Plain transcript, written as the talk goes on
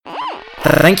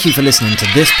Thank you for listening to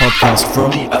this podcast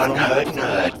from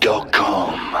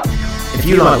Unheardnerd.com. If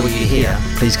you like what you hear,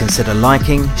 please consider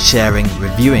liking, sharing,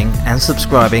 reviewing and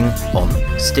subscribing on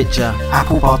Stitcher,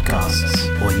 Apple Podcasts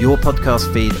or your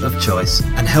podcast feed of choice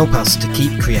and help us to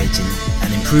keep creating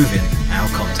and improving our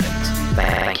content.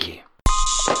 Thank you.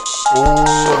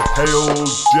 All hail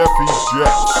Jeffy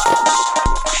Jeffs.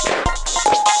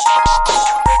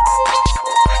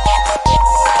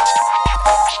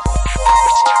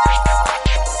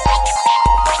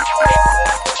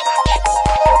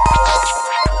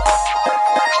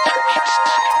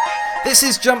 This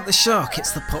is Jump the Shark.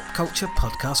 It's the pop culture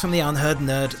podcast from the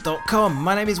unheardnerd.com.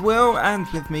 My name is Will, and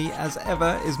with me, as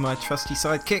ever, is my trusty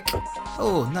sidekick.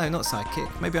 Oh, no, not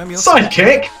sidekick. Maybe I'm your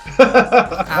sidekick.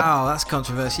 Ow, that's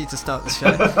controversy to start the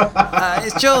show.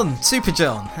 It's John, Super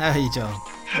John. How are you, John?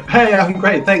 Hey, I'm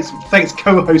great. Thanks,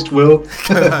 co-host Will.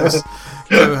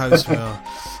 Co-host Will.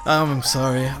 I'm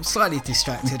sorry, I'm slightly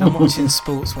distracted. I'm watching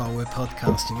sports while we're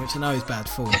podcasting, which I know is bad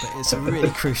form, but it's a really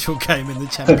crucial game in the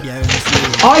Champions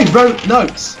League. I wrote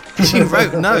notes. You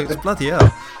wrote notes? Bloody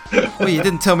hell. Well, you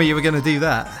didn't tell me you were going to do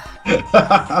that.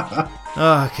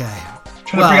 Okay.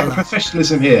 Trying to bring up the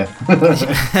professionalism here.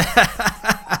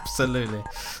 Absolutely.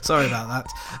 Sorry about that.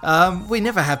 We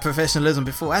never had professionalism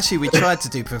before. Actually, we tried to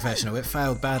do professional. It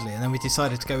failed badly, and then we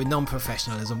decided to go with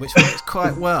non-professionalism, which works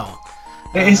quite well.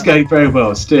 It is going very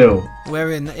well still.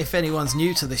 Wherein, if anyone's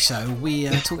new to the show, we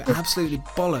talk absolutely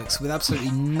bollocks with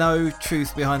absolutely no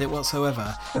truth behind it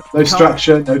whatsoever. No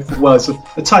structure, it's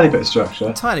a tiny bit of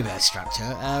structure.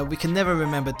 We can never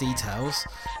remember details,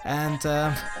 and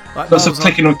lots of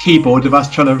clicking on keyboard of us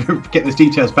trying to get those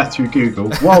details back through Google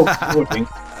while recording.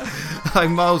 Like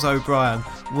Miles O'Brien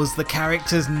was the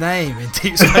character's name in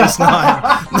Deep Space Nine,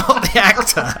 not the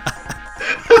actor.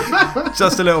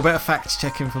 Just a little bit of fact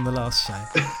checking from the last show.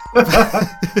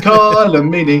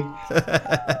 Colomini.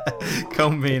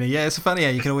 Yeah, it's funny how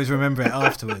you can always remember it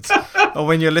afterwards, or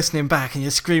when you're listening back and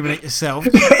you're screaming at yourself,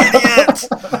 "You idiot!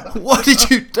 What did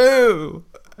you do?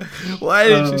 Why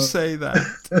did you say that?"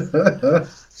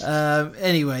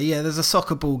 Anyway, yeah, there's a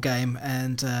soccer ball game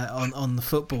and on the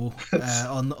football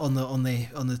on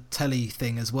the telly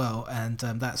thing as well, and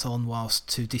that's on whilst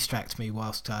to distract me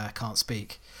whilst I can't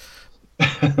speak.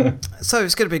 So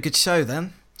it's going to be a good show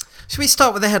then. Should we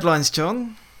start with the headlines,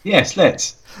 John? Yes,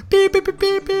 let's.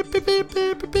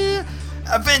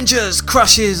 Avengers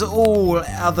crushes all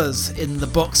others in the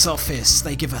box office.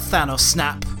 They give a Thanos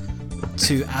snap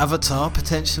to Avatar,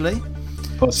 potentially.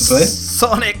 Possibly.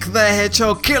 Sonic the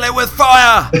Hedgehog, kill it with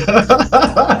fire!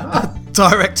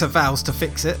 Director vows to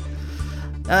fix it.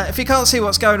 If you can't see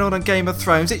what's going on Game of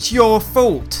Thrones, it's your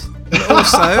fault.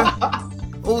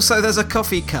 And also there's a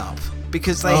coffee cup,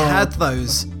 because they had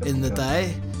those in the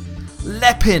day.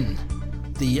 Lepin,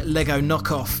 the Lego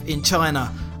knockoff in China.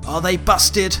 Are they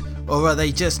busted, or are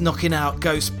they just knocking out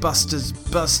Ghostbusters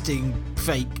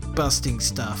fake busting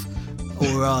stuff?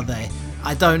 Or are they?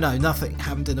 I don't know. Nothing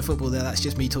happened in the football there. That's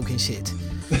just me talking shit.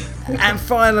 And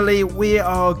finally, we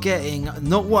are getting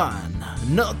not one,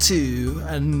 not two,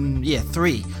 and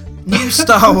three new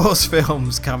Star Wars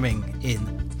films starting in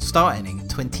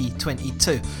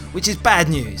 2022, which is bad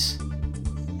news.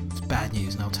 It's bad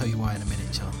news, and I'll tell you why in a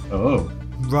minute, John. Oh.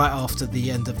 Right after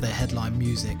the end of the headline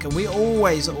music. And we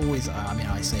always,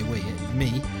 I say we,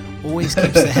 me, always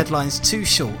keeps the headlines too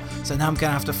short, so now I'm going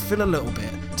to have to fill a little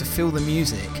bit to fill the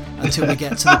music until we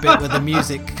get to the bit where the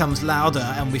music comes louder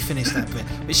and we finish that bit,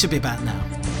 which should be about now.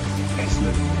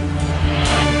 Excellent.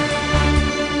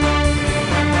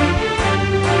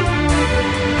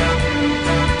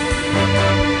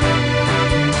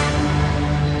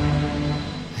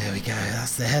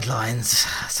 The headlines.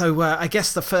 So I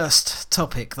guess the first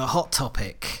topic, the hot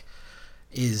topic,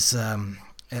 is a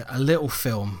little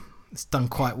film. It's done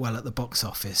quite well at the box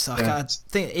office. I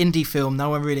think indie film, no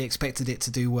one really expected it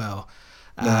to do well.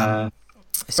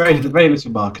 It's very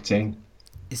little marketing.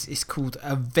 It's called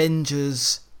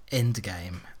Avengers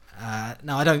Endgame.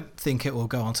 Now, I don't think it will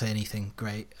go on to anything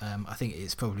great. I think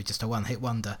it's probably just a one-hit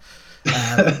wonder.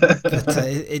 But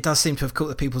it does seem to have caught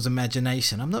the people's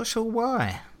imagination. I'm not sure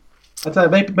why. I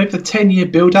don't know, maybe the 10-year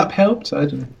build-up helped? I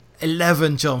don't know.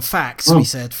 11, John. Facts, we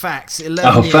said. Facts.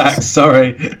 11 years. Facts,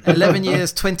 sorry. 11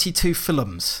 years, 22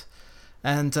 films.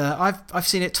 And I've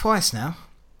seen it twice now.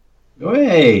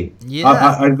 Hey!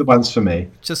 Yeah. Only the once for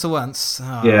me. Just the once?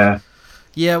 Oh. Yeah.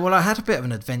 Yeah, well, I had a bit of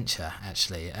an adventure,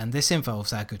 actually, and this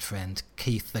involves our good friend,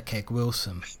 Keith the Keg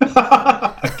Wilson.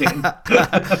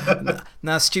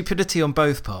 Now, stupidity on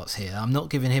both parts here. I'm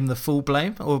not giving him the full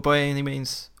blame, or by any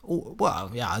means...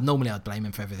 Well, yeah, normally I'd blame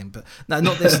him for everything, but no,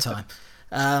 not this time.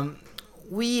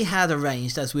 we had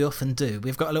arranged, as we often do,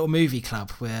 we've got a little movie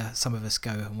club where some of us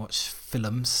go and watch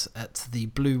films at the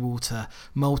Blue Water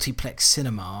Multiplex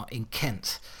Cinema in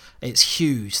Kent. It's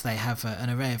huge. They have an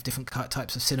array of different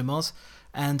types of cinemas,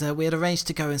 and we had arranged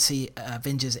to go and see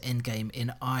Avengers Endgame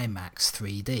in IMAX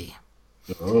 3D.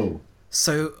 Oh.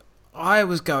 So I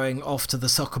was going off to the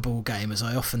soccer ball game, as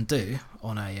I often do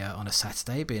on a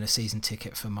Saturday, being a season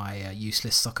ticket for my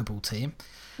useless soccer ball team.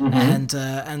 Mm-hmm.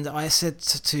 And I said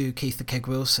to Keith the Keg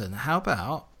Wilson, how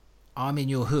about I'm in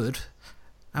your hood?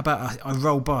 How about I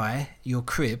roll by your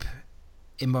crib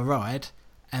in my ride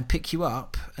and pick you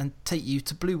up and take you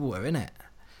to Blue Water, innit?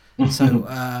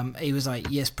 So he was like,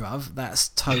 yes, bruv, that's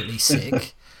totally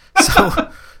sick.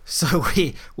 So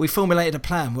we formulated a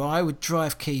plan where I would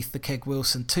drive Keith the Keg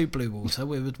Wilson to Blue Water,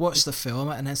 we would watch the film,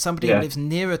 and then somebody who lives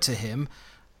nearer to him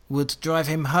would drive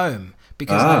him home,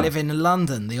 because I live in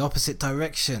London, the opposite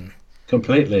direction.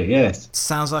 Completely, yes.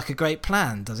 Sounds like a great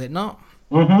plan, does it not?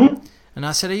 Mm-hmm. And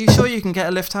I said, are you sure you can get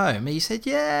a lift home? He said,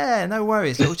 yeah, no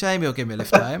worries, little Jamie will give me a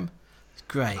lift home.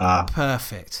 Great,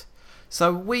 perfect.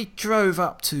 So we drove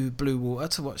up to Blue Water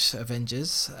to watch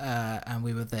Avengers, and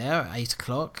we were there at 8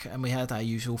 o'clock, and we had our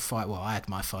usual fight. Well, I had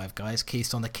my 5 guys.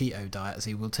 Keith's on the keto diet, as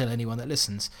he will tell anyone that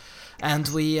listens. And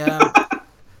we,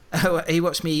 he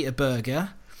watched me eat a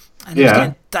burger, and it was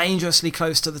getting dangerously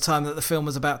close to the time that the film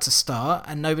was about to start,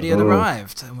 and nobody had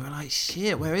arrived. And we were like,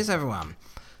 shit, where is everyone?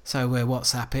 So we're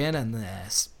WhatsApping, and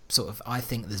there's I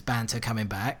think there's banter coming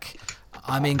back.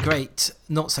 I'm in great,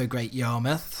 not so great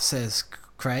Yarmouth, says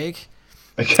Craig.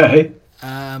 Okay.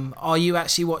 Are you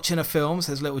actually watching a film,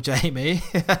 says little Jamie.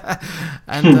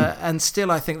 And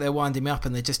still I think they're winding me up,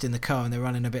 and they're just in the car and they're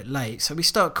running a bit late. So we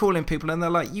start calling people, and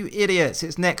they're like, you idiots,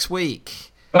 it's next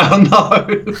week. Oh no.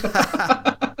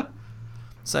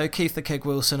 So Keith the Keg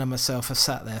Wilson and myself are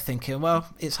sat there thinking, well,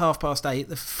 it's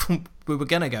 8:30. We were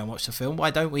going to go and watch the film. Why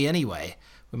don't we anyway?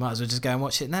 We might as well just go and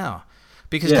watch it now.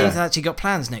 Because Keith actually got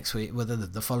plans next week, well,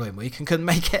 the following week, and couldn't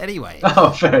make it anyway. Oh,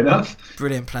 fair enough.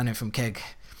 Brilliant planning from Keg.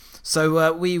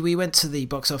 So we went to the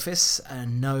box office,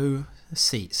 and no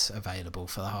seats available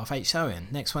for the 8:30 showing.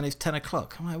 Next one is 10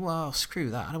 o'clock. I'm like, well, screw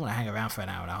that. I don't want to hang around for an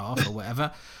hour and a half or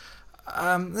whatever.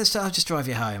 I'll just drive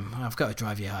you home. I've got to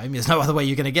drive you home. There's no other way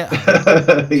you're going to get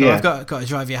home. So I've got to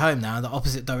drive you home now in the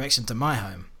opposite direction to my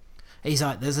home. He's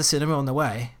like, there's a cinema on the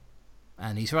way.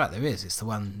 And he's right, there is. It's the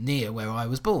one near where I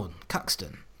was born,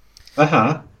 Cuxton.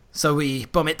 Uh-huh. So we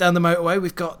bomb it down the motorway.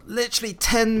 We've got literally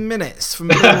 10 minutes from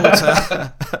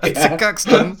Bluewater to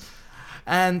Cuxton.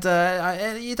 And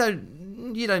you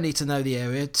don't need to know the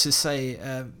area to say,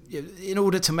 in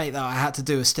order to make that, I had to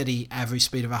do a steady average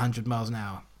speed of 100 miles an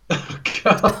hour on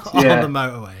the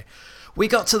motorway. We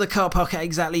got to the car park at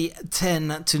exactly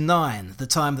 10 to 9, the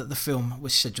time that the film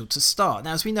was scheduled to start.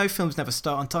 Now, as we know, films never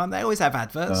start on time. They always have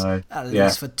adverts, at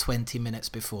least for 20 minutes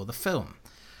before the film.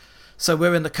 So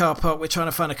we're in the car park. We're trying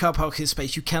to find a car parking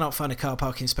space. You cannot find a car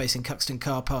parking space in Cuxton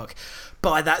Car Park.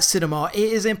 By that cinema,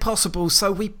 it is impossible.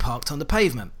 So we parked on the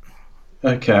pavement.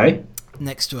 Okay.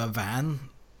 Next to a van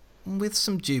with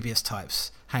some dubious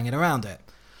types hanging around it.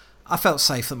 I felt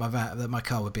safe that my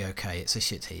car would be okay. It's a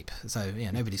shit heap, so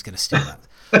nobody's going to steal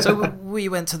that. So we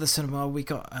went to the cinema. We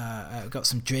got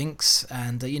some drinks,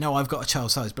 and I've got a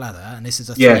child-sized bladder, and this is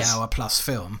a 3-hour plus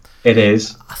film. It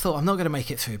is. I thought, I'm not going to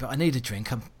make it through, but I need a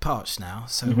drink. I'm parched now.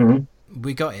 So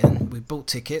we got in. We bought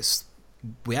tickets.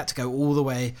 We had to go all the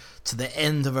way to the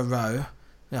end of a row.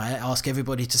 I asked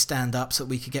everybody to stand up so that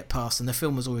we could get past, and the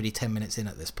film was already 10 minutes in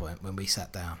at this point when we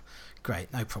sat down.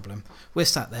 Great, no problem. We're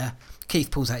sat there.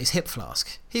 Keith pulls out his hip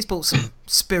flask. He's brought some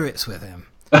spirits with him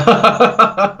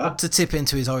to tip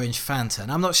into his orange Fanta.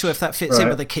 And I'm not sure if that fits in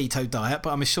with the keto diet,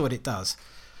 but I'm assured it does.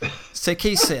 So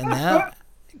Keith's sitting there,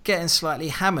 getting slightly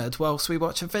hammered whilst we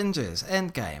watch Avengers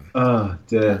Endgame. Oh,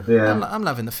 dear, yeah. I'm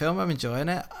loving the film. I'm enjoying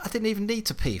it. I didn't even need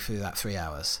to pee through that 3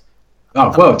 hours.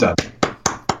 Oh, well done.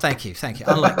 Thank you.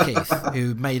 Unlike Keith,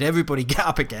 who made everybody get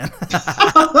up again.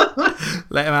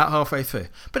 Let him out halfway through.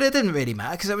 But it didn't really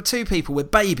matter, because there were 2 people with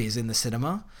babies in the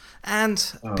cinema,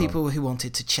 and people who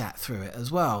wanted to chat through it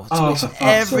as well. To which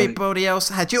everybody else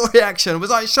had your reaction,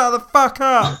 was like, shut the fuck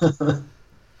up!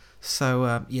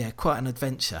 So, quite an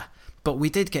adventure. But we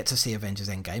did get to see Avengers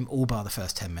Endgame, all bar the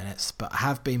first 10 minutes, but I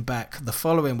have been back the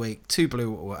following week to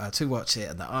Blue Water to watch it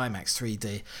in the IMAX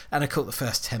 3D, and I caught the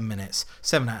first 10 minutes.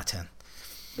 7 out of 10.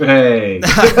 Hey.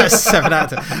 7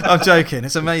 out of 10. I'm joking.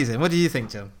 It's amazing. What do you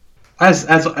think, John? As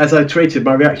I tweeted,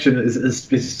 my reaction has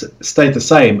stayed the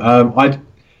same.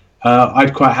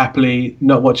 I'd quite happily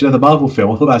not watch another Marvel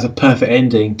film. I thought that was a perfect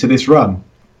ending to this run.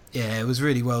 Yeah, it was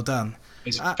really well done.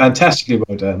 It's fantastically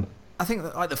well done. I think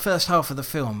that, like, the first half of the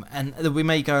film, and we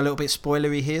may go a little bit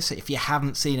spoilery here, so if you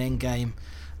haven't seen Endgame,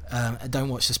 don't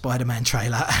watch the Spider-Man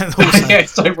trailer. And also,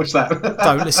 yes, don't watch that.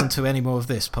 don't listen to any more of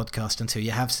this podcast until you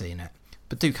have seen it.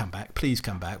 But do come back. Please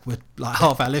come back. We're like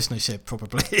half our listenership,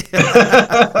 probably.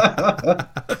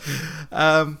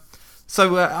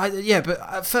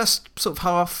 But first sort of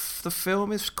half the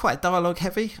film is quite dialogue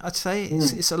heavy, I'd say.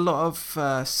 It's a lot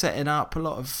of setting up, a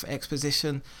lot of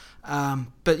exposition.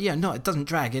 But yeah, it doesn't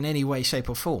drag in any way, shape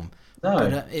or form. No.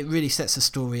 But it really sets the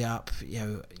story up,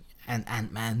 and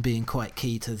Ant-Man being quite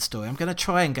key to the story. I'm going to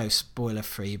try and go spoiler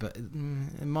free, but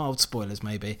mild spoilers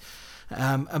maybe.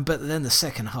 But then the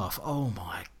second half, oh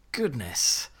my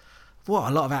goodness, what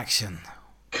a lot of action.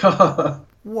 God.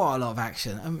 What a lot of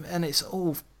action. And it's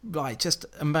all like just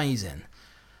amazing.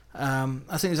 I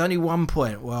think there's only one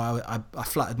point where I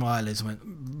fluttered my eyelids and went,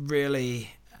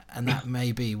 really? And that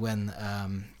may be when,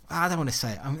 I don't want to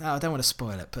say it, I don't want to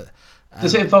spoil it, but...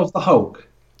 Does it involve the Hulk?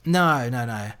 No.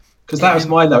 Because that was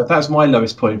my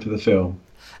lowest point for the film.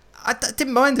 I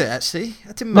didn't mind it, actually.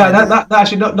 That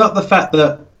actually, not the fact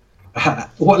that...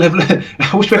 what level?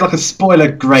 I wish we had like a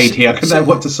spoiler grade here. I couldn't know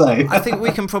what to say. I think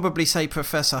we can probably say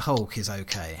Professor Hulk is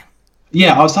okay.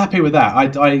 Yeah, I was happy with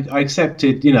that. I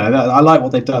accepted, that I like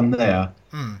what they've done there.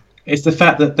 It's the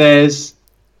fact that there's,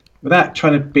 without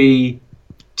trying to be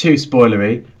too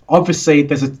spoilery, obviously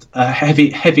there's a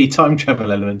heavy time travel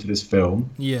element to this film.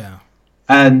 Yeah.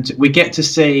 And we get to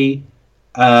see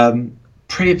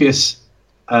previous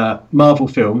Marvel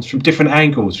films from different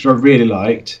angles, which I really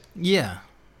liked. Yeah.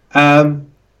 And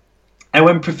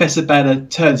when Professor Banner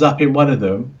turns up in one of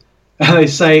them, and they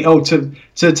say,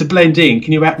 to blend in,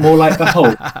 can you act more like the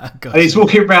Hulk? And he's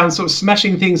walking around sort of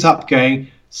smashing things up, going,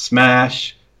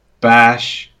 smash,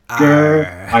 bash,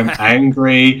 grr, I'm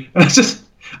angry. And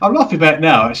I'm laughing about it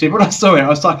now, actually. When I saw it, I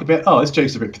was like this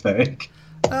joke's a bit pathetic.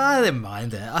 I didn't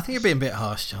mind it. I think you're being a bit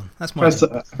harsh, John. That's my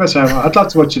I'd love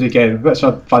to watch it again.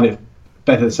 I'd find it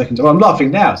better the second time. I'm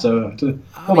laughing now, so what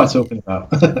am I talking about?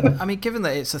 I mean, given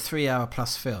that it's a 3-hour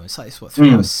plus film, it's 3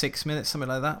 hours 6 minutes, something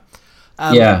like that.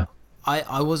 Yeah.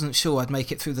 I wasn't sure I'd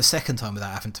make it through the second time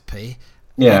without having to pee.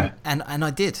 Yeah. And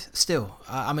I did, still.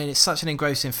 I mean, it's such an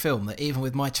engrossing film that even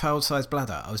with my child-sized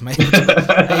bladder, I was able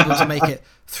to make it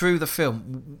through the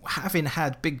film, having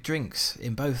had big drinks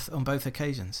on both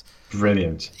occasions.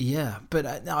 Brilliant. Yeah, but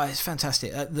it's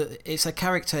fantastic. It's a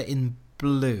character in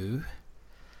blue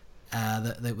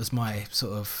that was my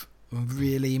sort of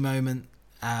really moment.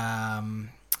 I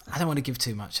don't want to give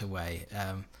too much away.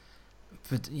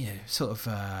 But sort of,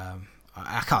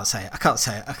 I can't say it.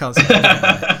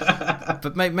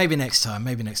 But maybe next time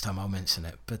I'll mention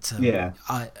it. But yeah,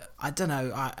 I don't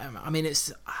know. I mean,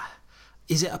 is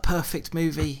it a perfect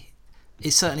movie?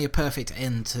 It's certainly a perfect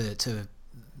end to.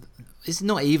 It's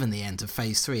not even the end of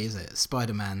Phase 3, is it?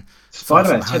 Spider-Man's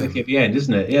technically at the end,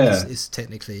 isn't it? Yeah, it's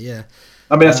technically, yeah.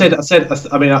 I mean, I said it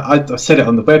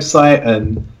on the website,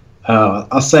 and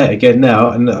I'll say it again now.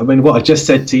 And I mean, what I just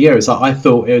said to you is I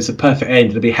thought it was a perfect end,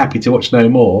 and I'd be happy to watch no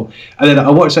more. And then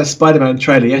I watched that Spider-Man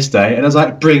trailer yesterday, and I was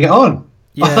like, bring it on!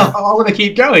 Yeah. I want to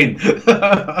keep going.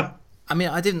 I mean,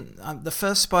 I didn't. The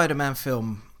first Spider-Man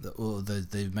film, or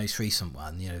the most recent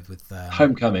one, with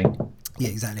Homecoming. Yeah,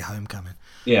 exactly, Homecoming.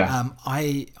 Yeah.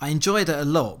 I enjoyed it a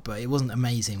lot, but it wasn't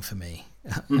amazing for me.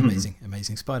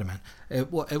 Amazing Spider-Man.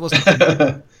 It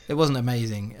wasn't. It wasn't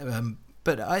amazing,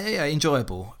 but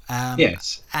enjoyable.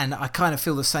 Yes. And I kind of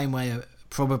feel the same way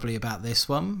probably about this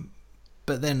one,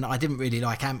 but then I didn't really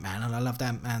like Ant-Man, and I loved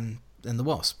Ant-Man and the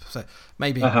Wasp. So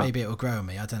maybe it will grow on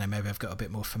me. I don't know. Maybe I've got a bit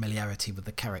more familiarity with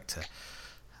the character.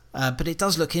 But it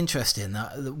does look interesting.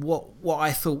 What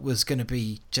I thought was going to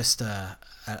be just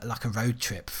like a road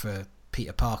trip for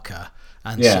Peter Parker,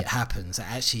 and shit happens.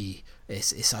 Actually,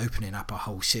 it's opening up a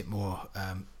whole shit more.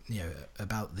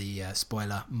 About the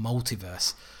spoiler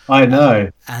multiverse. I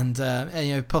know, and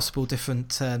possible different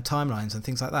timelines and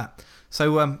things like that.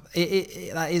 So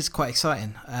that is quite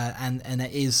exciting, and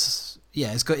it is.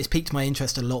 Yeah, it's piqued my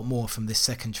interest a lot more from this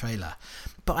second trailer.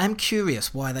 But I'm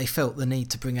curious why they felt the need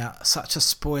to bring out such a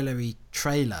spoilery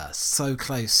trailer so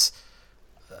close.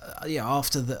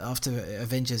 After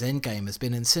Avengers Endgame has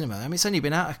been in cinema. I mean, it's only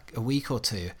been out a week or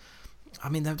two. I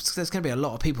mean, there's going to be a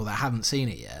lot of people that haven't seen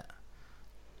it yet.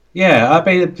 Yeah, I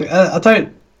mean, I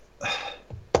don't.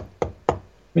 I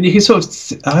mean, you can sort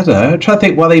of. I don't know. I'm trying to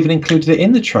think why they even included it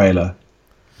in the trailer.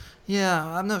 Yeah,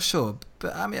 I'm not sure,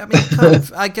 but I mean, kind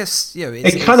of, I guess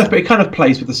it kind of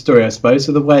plays with the story, I suppose.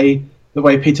 So the way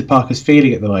Peter Parker's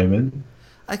feeling at the moment.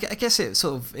 I guess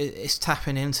it's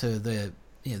tapping into the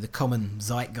the common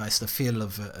zeitgeist, the feel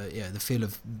of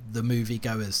the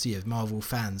moviegoers, Marvel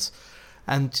fans,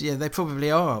 And yeah, they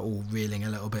probably are all reeling a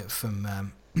little bit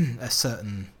from a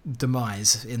certain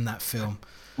demise in that film.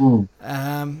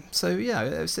 So yeah,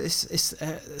 it's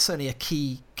certainly a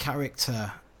key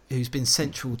character who's been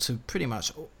central to pretty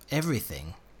much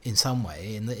everything in some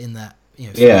way in that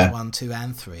films 1, 2,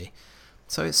 and 3.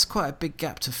 So it's quite a big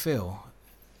gap to fill.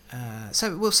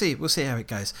 So we'll see how it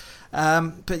goes.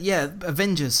 But yeah,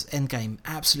 Avengers Endgame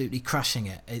absolutely crushing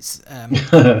it.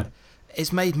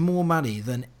 It's made more money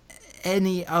than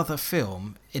any other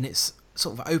film in its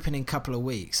sort of opening couple of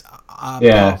weeks,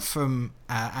 apart from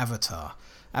Avatar.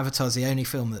 Avatar's the only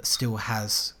film that still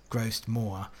has grossed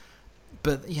more,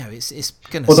 but it's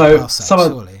going to surpass that,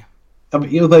 surely.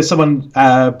 Although someone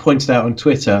pointed out on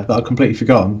Twitter that I've completely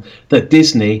forgotten that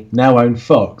Disney now own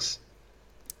Fox,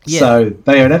 so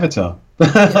they own Avatar.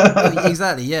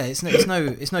 Exactly. Yeah, it's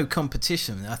no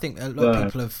competition. I think a lot of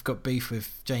people have got beef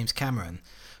with James Cameron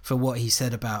for what he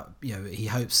said about he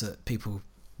hopes that people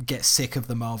get sick of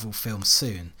the Marvel films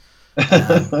soon.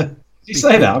 Did you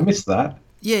say that? I missed that.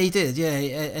 Yeah, he did. Yeah,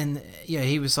 and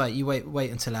he was like, "You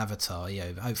wait until Avatar.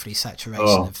 Hopefully,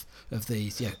 saturation of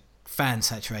these, fan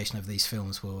saturation of these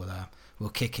films will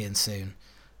kick in soon,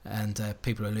 and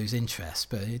people will lose interest."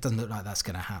 But it doesn't look like that's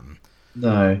going to happen.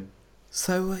 No.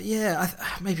 So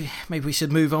maybe we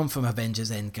should move on from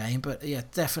Avengers Endgame. But yeah,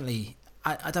 definitely,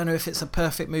 I don't know if it's a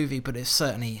perfect movie, but it's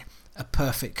certainly a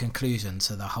perfect conclusion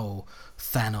to the whole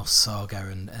Thanos saga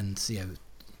and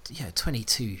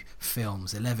 22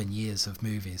 films, 11 years of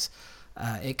movies.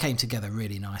 It came together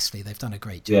really nicely. They've done a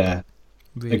great job. Yeah,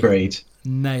 really agreed.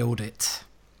 Nailed it.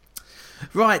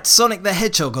 Right, Sonic the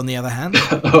Hedgehog, on the other hand.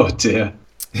 Oh dear.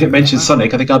 If it mentions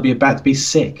Sonic, I think I'll be about to be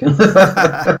sick.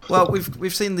 Well,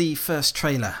 we've seen the first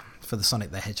trailer for the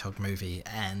Sonic the Hedgehog movie,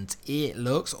 and it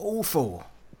looks awful.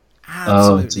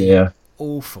 Absolutely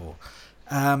awful.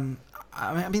 I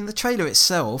mean, the trailer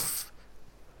itself,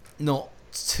 not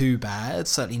too bad.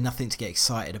 Certainly nothing to get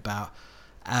excited about.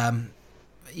 I'm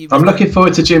looking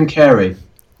forward to Jim Carrey.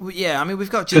 Yeah, I mean,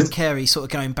 we've got Jim Carrey sort of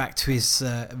going back to his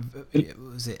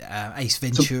Ace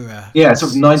Ventura? Sort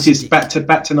of 90s back to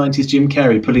 90s Jim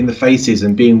Carrey putting the faces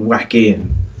and being wacky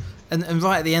and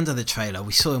right at the end of the trailer,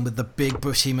 we saw him with the big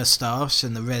bushy moustache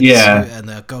and the red suit and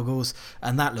the goggles,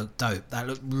 and that looked dope. That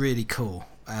looked really cool.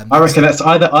 I reckon that's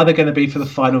either going to be for the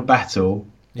final battle,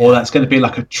 or that's going to be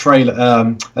like a trailer.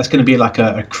 That's going to be like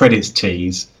a credits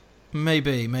tease.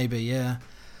 Maybe, yeah.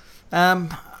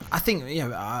 I think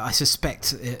I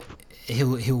suspect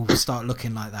he'll start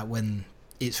looking like that when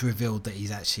it's revealed that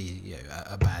he's actually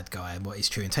a bad guy and what his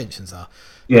true intentions are.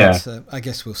 Yeah, but, I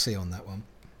guess we'll see on that one.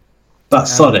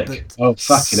 That's Sonic.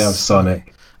 Fucking hell,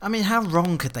 Sonic. I mean, how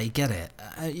wrong could they get it?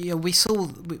 We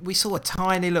saw a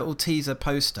tiny little teaser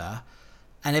poster,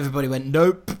 and everybody went,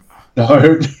 "Nope,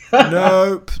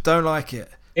 nope, don't like it."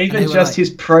 Even just his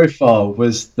profile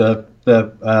was the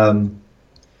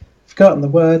forgotten the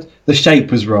word. The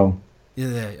shape was wrong.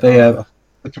 Yeah,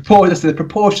 the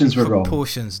proportions were wrong.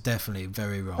 Proportions definitely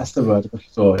very wrong. That's the word I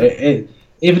thought. It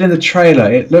even in the trailer,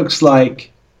 it looks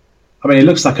like. I mean, it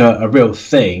looks like a real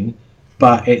thing,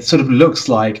 but it sort of looks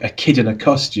like a kid in a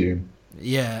costume.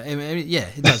 Yeah,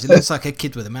 it does. It looks like a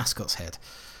kid with a mascot's head.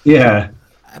 Yeah.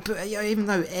 But even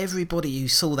though everybody who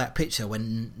saw that picture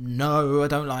went, "No, I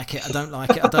don't like it, I don't like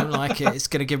it, I don't like it, it's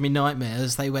going to give me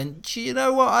nightmares," they went, "Do you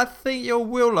know what? I think you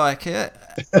will like it.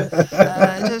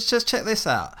 Just check this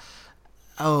out."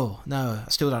 Oh, no, I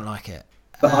still don't like it.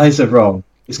 The eyes are wrong.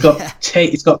 It's got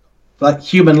it's got like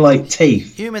human-like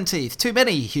teeth. Human teeth. Too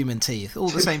many human teeth, all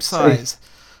the same size.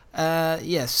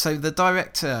 Yes, so the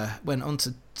director went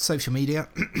onto social media.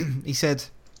 He said,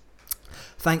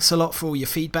 "Thanks a lot for all your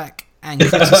feedback and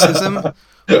criticism.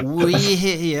 We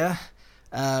hear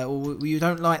you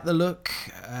don't like the look.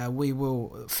 We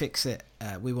will fix it.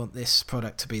 We want this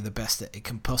product to be the best that it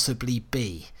can possibly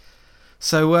be."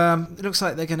 So it looks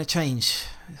like they're going to change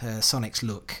Sonic's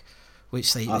look,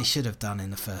 which they should have done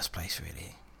in the first place,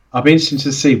 really. I'll be interested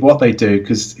to see what they do,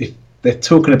 because if they're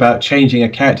talking about changing a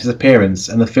character's appearance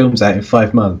and the film's out in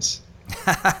 5 months,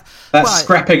 that's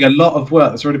scrapping a lot of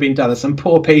work that's already been done. And some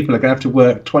poor people are going to have to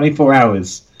work 24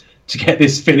 hours to get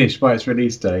this finished by its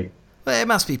release date. Well, it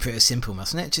must be pretty simple,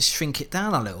 mustn't it? Just shrink it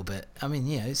down a little bit. I mean,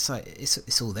 it's like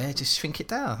it's all there. Just shrink it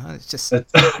down. It's just. I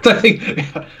don't think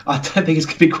it's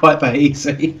going to be quite that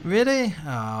easy. Really?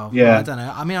 Oh, yeah. Well, I don't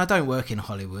know. I mean, I don't work in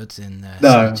Hollywood in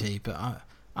CG, but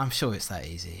I'm sure it's that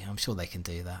easy. I'm sure they can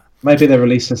do that. Maybe they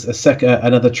release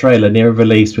another trailer near a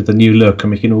release with a new look,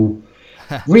 and we can all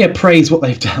reappraise what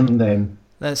they've done then.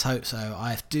 Let's hope so.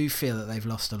 I do feel that they've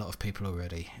lost a lot of people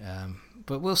already,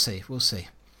 but we'll see.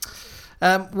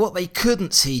 What they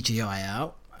couldn't CGI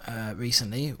out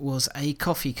recently was a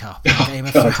coffee cup in Game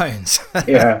of Thrones.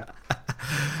 Yeah.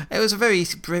 It was a very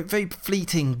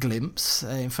fleeting glimpse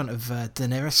in front of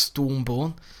Daenerys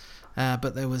Stormborn,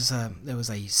 but there was a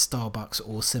Starbucks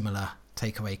or similar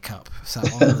takeaway cup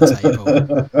sat on the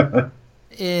table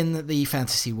in the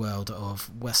fantasy world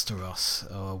of Westeros,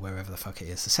 or wherever the fuck it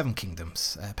is, the Seven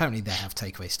Kingdoms. Apparently they have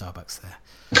takeaway Starbucks there.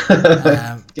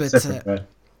 But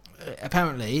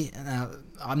apparently, now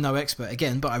I'm no expert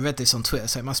again, but I read this on Twitter,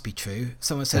 so it must be true.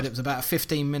 Someone said it was about a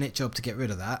 15-minute job to get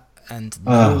rid of that, and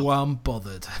no one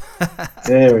bothered.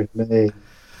 Dear me. Yeah,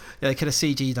 they could have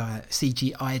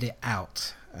CGI'd it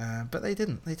out, but they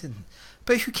didn't.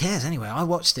 But who cares anyway? I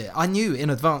watched it. I knew in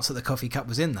advance that the coffee cup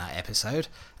was in that episode,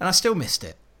 and I still missed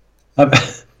it.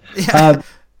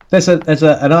 There's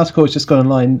an article that's just gone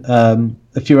online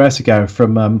a few hours ago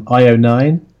from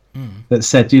IO9 that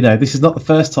said, this is not the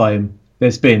first time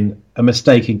there's been a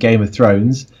mistake in Game of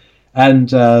Thrones, and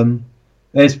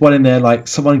there's one in there like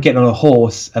someone getting on a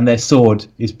horse and their sword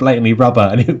is blatantly rubber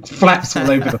and it flaps all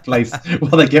over the place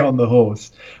while they get on the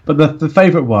horse. But the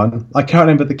favourite one, I can't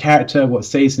remember the character, what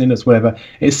season it is, whatever,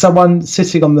 it's someone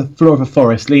sitting on the floor of a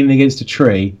forest leaning against a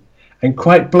tree, and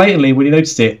quite blatantly, when you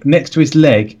notice it, next to his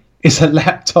leg is a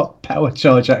laptop power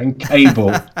charger and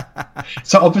cable.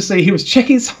 So obviously he was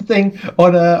checking something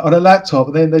on a laptop,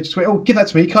 and then they just went, "Oh, give that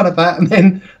to me, you can't have that," and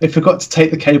then they forgot to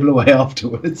take the cable away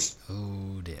afterwards.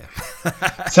 Oh dear.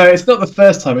 So it's not the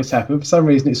first time it's happened. For some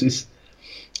reason, it's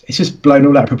just blown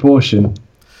all out of proportion.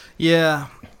 Yeah,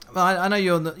 well, I know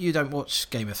you don't watch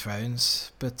Game of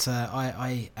Thrones, but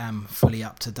I am fully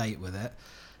up to date with it.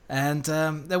 And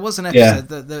there was an episode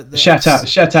that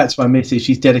shout out to my missus.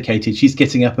 She's dedicated. She's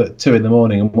getting up at 2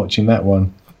 a.m. and watching that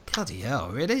one. Bloody hell,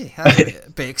 really? That's a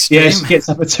bit extreme. Yeah, she gets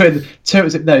up at 2.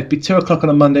 It'd be 2 o'clock on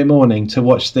a Monday morning to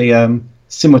watch the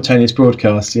simultaneous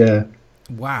broadcast. Yeah.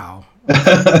 Wow.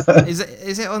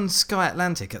 Is it on Sky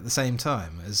Atlantic at the same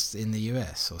time as in the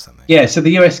US or something? Yeah, so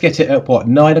the US get it at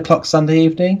 9 o'clock Sunday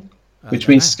evening, which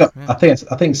means I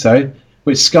think so.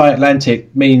 Which Sky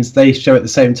Atlantic means they show at the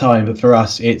same time, but for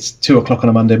us it's 2 o'clock on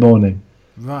a Monday morning.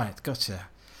 Right, gotcha.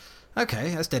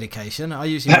 Okay, that's dedication. I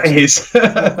usually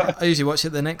watch it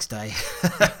the next day.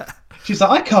 She's like,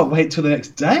 I can't wait till the next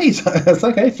day. That's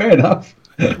okay, fair enough.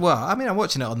 Well, I mean, I'm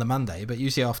watching it on the Monday, but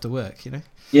usually after work,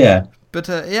 Yeah. But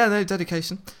no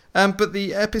dedication. But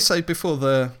the episode before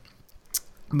the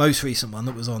most recent one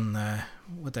that was on,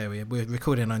 what day are we? We're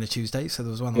recording on a Tuesday, so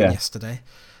there was one on yesterday.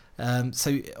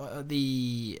 So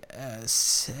the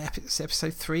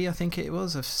episode 3, I think it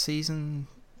was, of season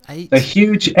 8. The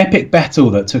huge epic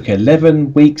battle that took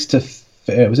 11 weeks to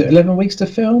was it 11 weeks to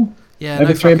film? Yeah, no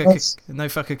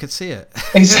fucker could see it.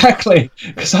 Exactly,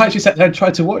 because I actually sat there and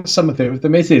tried to watch some of it with the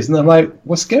missus, and I'm like,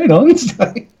 what's going on?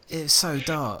 It's so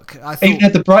dark. I even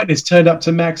had the brightness turned up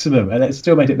to maximum, and it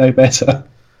still made it no better.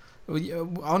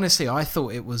 Honestly, I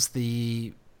thought it was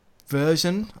the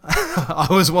version I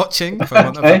was watching, for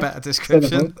want of a better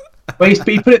description. Well,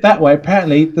 you put it that way.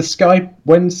 Apparently, the Sky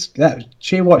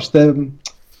she watched that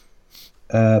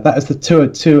was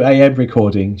the 2 a.m.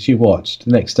 recording she watched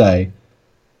the next day.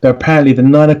 But apparently, the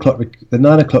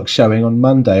 9 o'clock showing on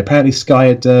Monday. Apparently, Sky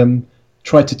had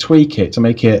tried to tweak it to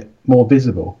make it more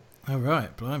visible. Oh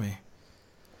right, blimey!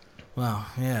 Wow,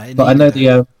 yeah. But I know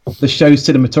the show's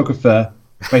cinematographer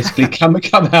basically come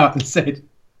out and said,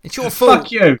 "It's your fault.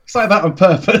 Fuck you. It's like that on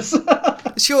purpose.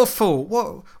 It's your fault.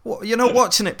 What? You're not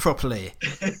watching it properly.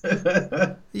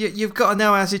 You've got to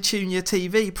know how to tune your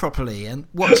TV properly and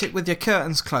watch it with your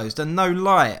curtains closed and no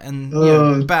light and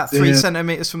about 3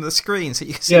 centimeters from the screen so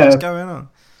you can see what's going on."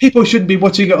 People shouldn't be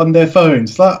watching it on their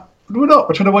phones. Like, we're not.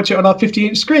 We're trying to watch it on our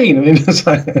 50-inch screen. I mean, it's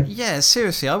like... Yeah,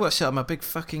 seriously. I watched it on my big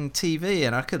fucking TV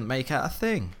and I couldn't make out a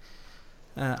thing.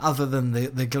 Other than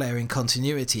the glaring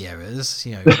continuity errors,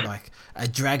 like a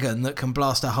dragon that can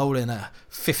blast a hole in a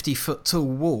 50-foot tall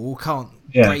wall can't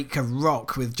break a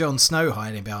rock with Jon Snow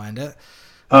hiding behind it.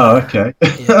 Oh, okay.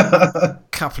 A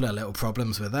couple of little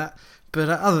problems with that. But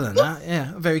other than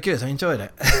that, very good. I enjoyed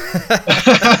it.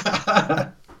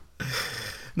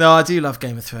 No, I do love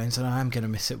Game of Thrones and I am going to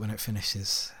miss it when it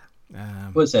finishes.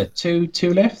 What's there? Two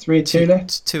left? 2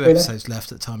 left? 2 episodes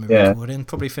left at the time of recording.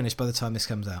 Probably finished by the time this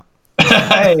comes out.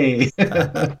 Hey!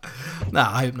 No,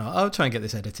 I hope not. I'll try and get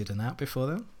this edited and out before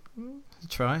then.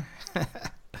 Try.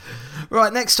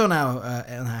 Right, next on our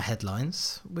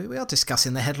headlines, we are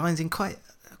discussing the headlines in quite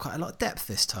a lot of depth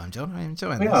this time, John. I'm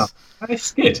enjoying this. Yeah,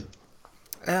 it's good.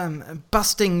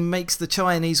 Busting makes the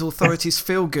Chinese authorities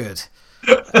feel good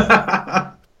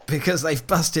because they've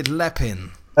busted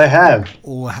Lepin. They have.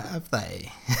 Or have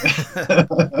they?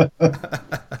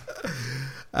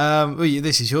 Well,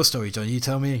 this is your story, John. You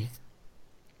tell me.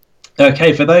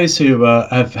 Okay, for those who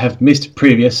have missed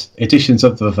previous editions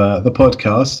of the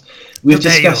podcast, we've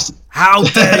discussed. How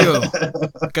dare you?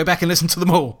 Go back and listen to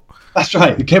them all. That's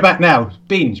right. Go back now.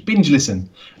 Binge listen.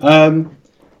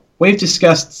 We've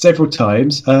discussed several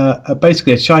times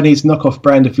basically a Chinese knockoff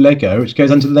brand of Lego which goes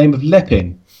under the name of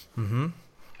Lepin,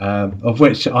 of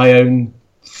which I own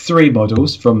 3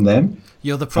 models from them.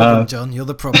 You're the problem, John. You're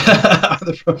the problem. I'm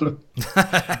the problem.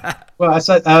 Well, I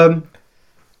said,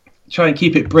 try and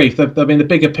keep it brief. I mean, the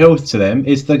big appeal to them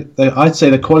is I'd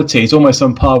say the quality is almost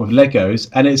on par with Legos,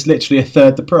 and it's literally a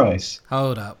third the price.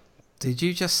 Hold up. Did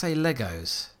you just say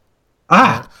Legos?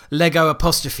 Lego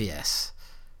 *S.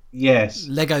 Yes.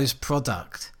 Lego's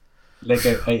product.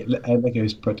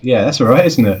 Lego's product. Yeah, that's all right,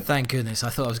 isn't it? Thank goodness. I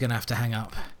thought I was going to have to hang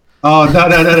up. Oh, no.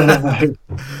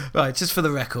 Right, just for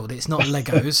the record, it's not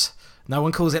Legos. No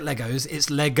one calls it Legos. It's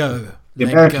Lego. The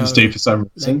Americans do for some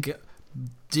reason. Lego.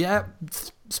 Yeah,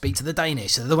 speak to the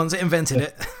Danish. They're the ones that invented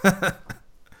it.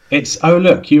 It's, oh,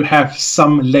 look, you have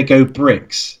some Lego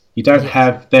bricks. You don't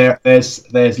have, there's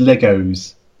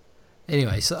Legos.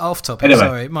 Anyway, so off topic.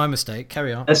 Sorry, my mistake.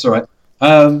 Carry on. That's all right.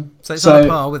 So it's on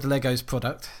par with Lego's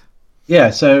product.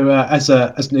 Yeah, so as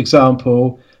an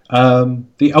example,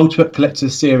 the Ultimate Collector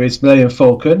Series Millennium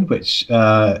Falcon, which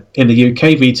in the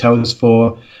UK retails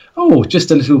for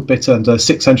just a little bit under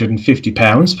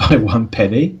 £650 by 1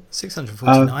 penny.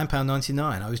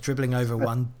 £649.99. I was dribbling over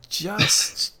one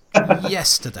just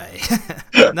yesterday.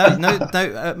 No.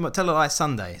 Tell it like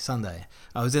Sunday.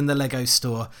 I was in the Lego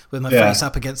store with my face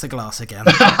up against the glass again,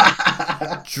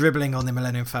 dribbling on the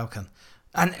Millennium Falcon.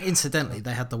 And incidentally,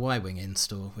 they had the Y-Wing in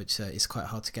store, which is quite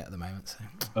hard to get at the moment.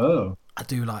 So I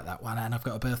do like that one, and I've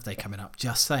got a birthday coming up.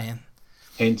 Just saying.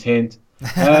 Hint, hint.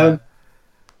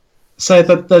 So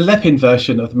the Lepin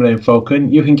version of the Millennium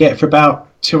Falcon you can get for about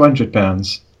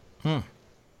 £200.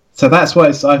 So that's why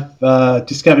I've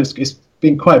discovered it's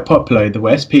been quite popular in the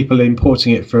West. People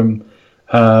importing it from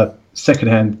not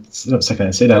secondhand,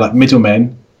 like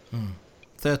middlemen.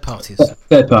 Third parties.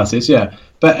 Third parties, yeah.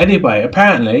 But anyway,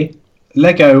 apparently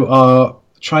Lego are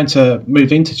trying to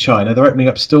move into China. They're opening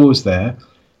up stores there.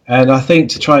 And I think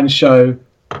to try and show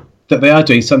that they are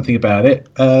doing something about it,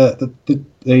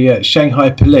 the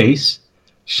Shanghai police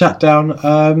shut down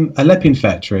a Lepin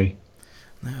factory.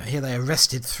 No, here they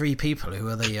arrested 3 people who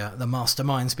were the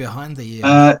masterminds behind the...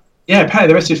 apparently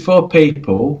they arrested 4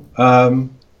 people.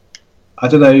 I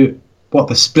don't know what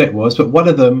the split was, but one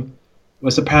of them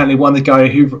was apparently one of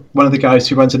the guys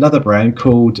who runs another brand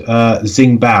called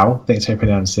Xingbao. I think that's how you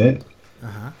pronounce it.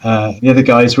 The other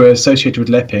guys were associated with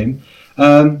Lepin.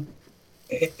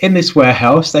 In this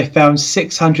warehouse, they found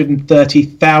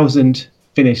 630,000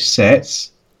 finished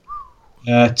sets,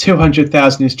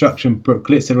 200,000 instruction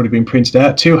booklets that had already been printed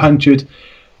out,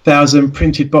 200,000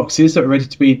 printed boxes that were ready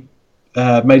to be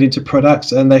made into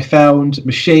products, and they found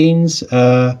machines,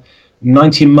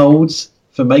 90 molds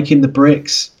for making the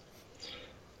bricks.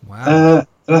 Wow.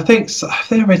 And I think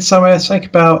I read somewhere something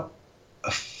about a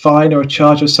fine or a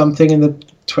charge or something in the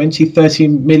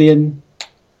 $20-30 million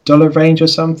range or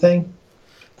something.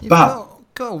 You've got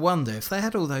to wonder, if they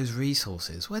had all those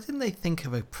resources, why didn't they think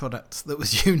of a product that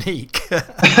was unique?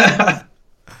 Well,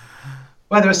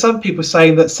 there are some people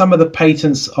saying that some of the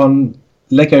patents on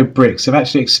Lego bricks have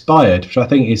actually expired, which I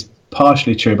think is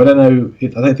partially true, but I don't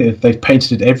think if they've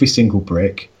painted every single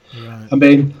brick. Right. I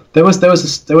mean, there was a I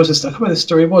can't remember what the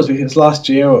story was. I think it was last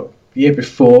year or the year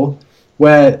before,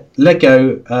 where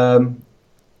Lego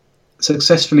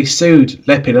successfully sued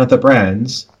Lepin and other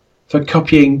brands for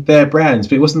copying their brands,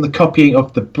 but it wasn't the copying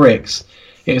of the bricks;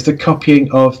 it was the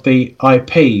copying of the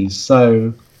IPs.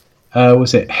 So,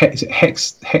 was it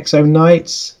Hexo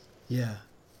Knights? Yeah.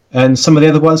 And some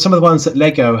of the ones that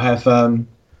Lego have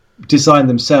designed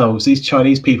themselves, these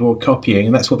Chinese people were copying,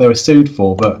 and that's what they were sued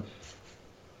for. But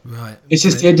it's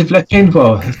just the end of Lepin.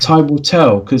 Well, time will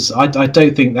tell, because I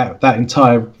don't think that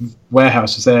entire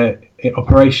warehouse was their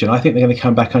operation. I think they're going to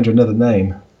come back under another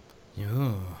name.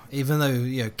 Oh. Even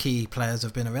though key players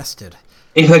have been arrested.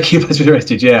 Even though key players have been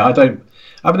arrested, yeah. I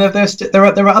mean, there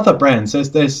are other brands.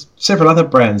 There's several other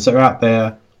brands that are out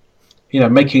there,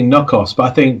 making knockoffs. But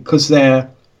I think because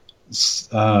they're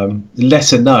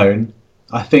lesser known,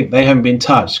 I think they haven't been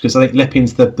touched, because I think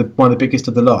Lepin's the one of the biggest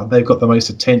of the lot. They've got the most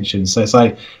attention. So it's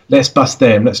like, let's bust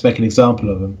them. Let's make an example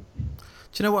of them. Do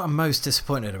you know what I'm most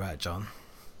disappointed about, John?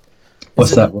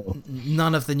 What's that? Will?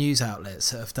 None of the news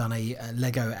outlets have done a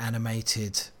Lego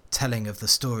animated telling of the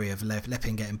story of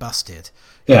Lepin getting busted.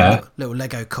 Yeah. Little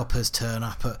Lego coppers turn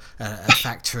up at a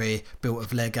factory built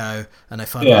of Lego, and they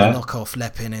find a knockoff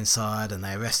Lepin inside, and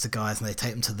they arrest the guys, and they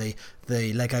take them to the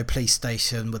Lego police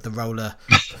station with the roller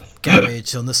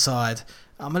garage on the side.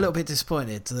 I'm a little bit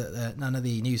disappointed that none of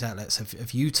the news outlets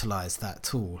have utilised that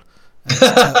tool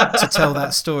to tell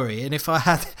that story. And if I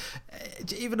had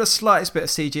even the slightest bit of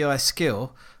CGI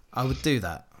skill, I would do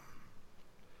that.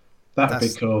 That'd be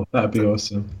cool. That'd be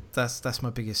awesome. That's my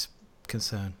biggest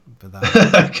concern with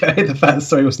that. Okay, the fact the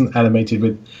story wasn't animated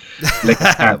with Lego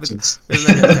characters. with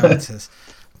Lego characters.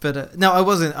 But no, I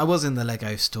was in the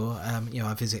Lego store.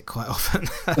 I visit quite often.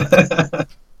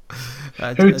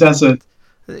 Who doesn't?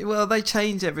 Well, they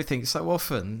change everything so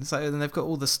often. So then they've got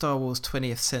all the Star Wars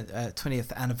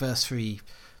 20th anniversary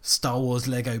Star Wars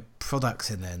Lego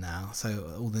products in there now.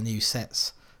 So all the new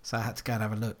sets. So I had to go and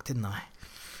have a look, didn't I?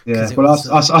 Yeah. Well,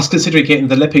 I was considering getting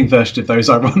the Lipping version of those,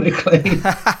 ironically.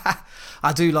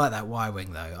 I do like that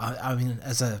Y-wing though. I mean,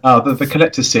 as a the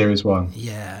collector's series one.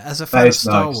 Yeah, as a fan of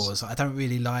Star Wars, I don't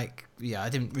really like. Yeah, I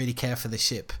didn't really care for the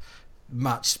ship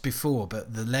much before,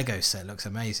 but the Lego set looks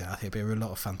amazing. I think it'd be a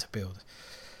lot of fun to build.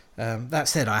 That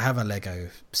said, I have a Lego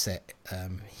set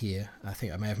here. I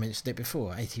think I may have mentioned it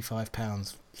before.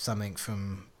 £85 something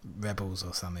from Rebels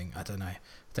or something. I don't know. I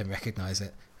don't recognise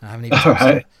it. I haven't even. All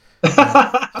right.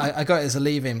 I got it as a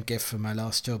leave-in gift for my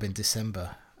last job in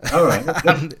December. All right.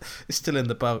 It's still in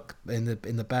the bulk in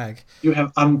the bag. You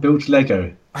have unbuilt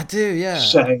Lego. I do, yeah.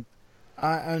 Shame.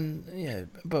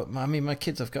 But I mean, my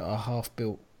kids have got a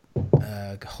half-built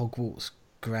Hogwarts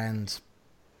Grand.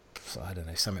 I don't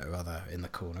know, something or other in the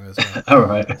corner as well. All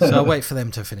right. So I'll wait for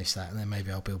them to finish that, and then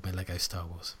maybe I'll build my Lego Star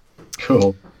Wars.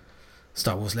 Cool.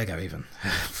 Star Wars Lego even.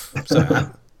 So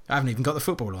I haven't even got the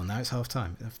football on now. It's half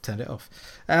time. I've turned it off.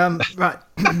 Right.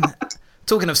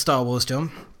 Talking of Star Wars,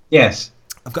 John. Yes.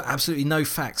 I've got absolutely no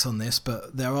facts on this,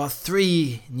 but there are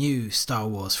 3 new Star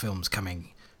Wars films coming,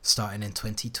 starting in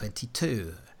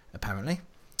 2022, apparently.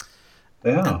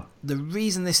 They are. And the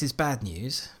reason this is bad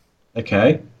news,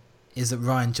 okay, is that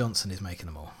Rian Johnson is making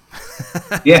them all.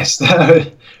 Yes.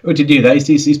 What did you do that?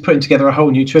 He's putting together a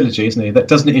whole new trilogy, isn't he? That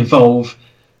doesn't involve,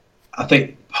 I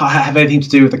think, have anything to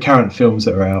do with the current films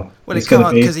that are out. Well, it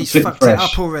can't, because he's fucked it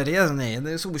up already, hasn't he? And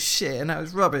it was all shit, and that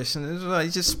was rubbish, and it was,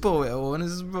 he just spoiled it all.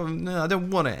 And no, I don't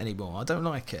want it anymore. I don't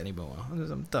like it anymore.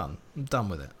 I'm done. I'm done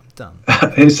with it. I'm done.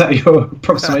 Is that your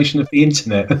approximation of the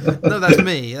internet? No, that's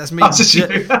me. That's me.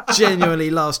 Genuinely,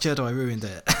 Last Jedi ruined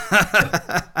it.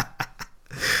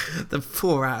 The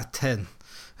 4 out of 10.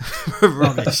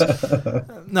 Rubbish.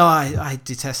 No, I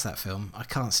detest that film. I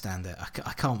can't stand it.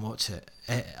 I can't watch it.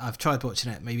 I've tried watching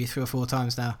it maybe 3 or 4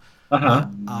 times now.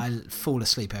 I fall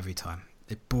asleep every time.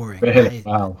 It's boring. Really?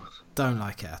 Wow. Don't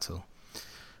like it at all.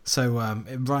 So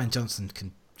Rian Johnson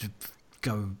can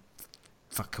go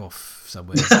fuck off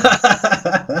somewhere.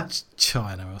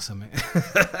 China or something.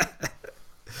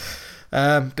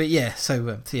 But yeah,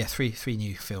 so 3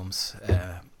 new films.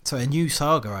 So a new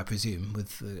saga, I presume,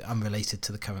 with unrelated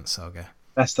to the current saga.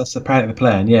 That's apparently the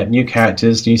plan. Yeah, new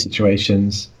characters, new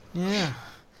situations. Yeah.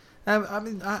 I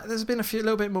mean, there's been a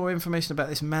little bit more information about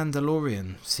this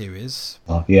Mandalorian series.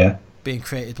 Oh, yeah. Being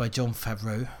created by Jon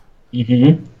Favreau.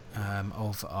 Mm-hmm.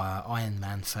 Of Iron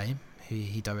Man fame.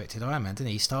 He directed Iron Man, didn't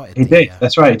he? He started. He did.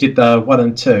 That's right. He did 1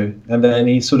 and 2, and then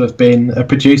he's sort of been a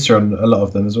producer on a lot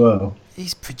of them as well.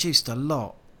 He's produced a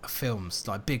lot of films,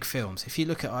 like big films. If you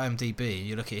look at IMDb,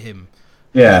 you look at him.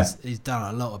 Yeah. He's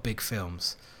done a lot of big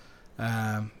films.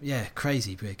 Yeah,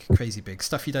 crazy big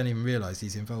stuff you don't even realise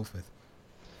he's involved with.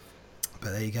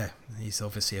 But there you go. He's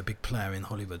obviously a big player in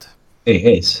Hollywood. He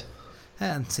is.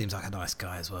 And seems like a nice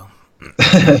guy as well.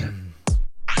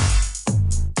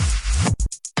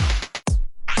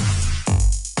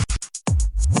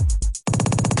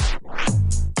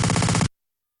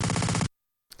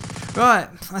 Right,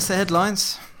 that's the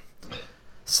headlines.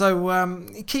 So,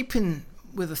 keeping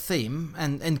with a theme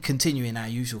and continuing our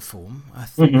usual form, I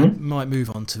think we might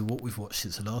move on to what we've watched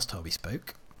since the last time we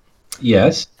spoke.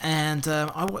 Yes. And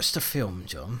I watched a film,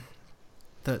 John,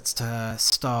 that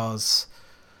stars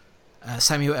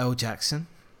Samuel L. Jackson.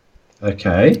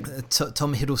 Okay.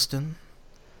 Tom Hiddleston.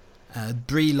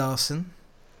 Brie Larson.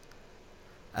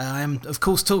 I am, of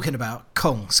course, talking about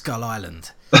Kong Skull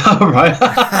Island. All right.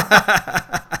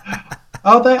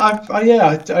 Oh, I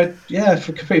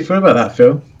completely forgot about that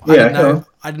film.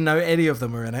 I didn't know any of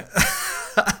them were in it.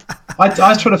 I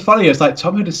was trying to follow you. It's like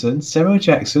Tom Hiddleston, Samuel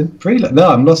Jackson, Brie. No,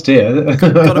 I'm lost here.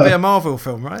 Got to be a Marvel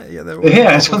film, right? Yeah,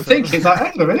 that's what I'm thinking. It's like,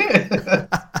 hang on a minute.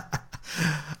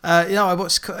 I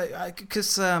watched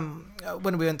because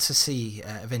when we went to see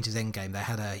Avengers Endgame, they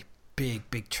had a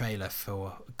big trailer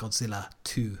for Godzilla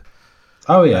 2.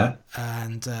 Oh yeah,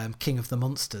 and King of the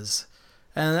Monsters,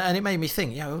 and it made me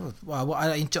think.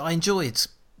 I enjoyed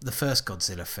the first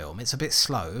Godzilla film. It's a bit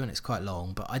slow and it's quite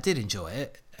long, but I did enjoy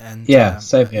it. And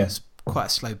same here. It's quite a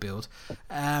slow build.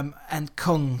 And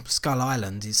Kong Skull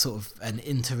Island is sort of an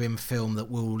interim film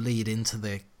that will lead into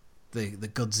the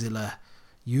Godzilla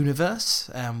universe.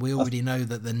 We already know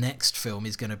that the next film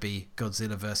is going to be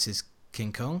Godzilla versus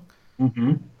King Kong.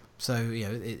 Mm-hmm. So,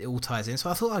 it all ties in. So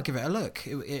I thought I'd give it a look.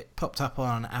 It popped up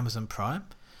on Amazon Prime.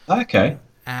 Okay.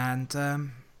 And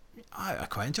I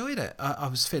quite enjoyed it. I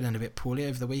was feeling a bit poorly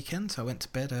over the weekend, so I went to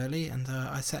bed early and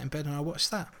I sat in bed and I watched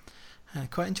that. I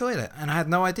quite enjoyed it. And I had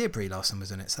no idea Brie Larson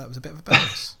was in it, so that was a bit of a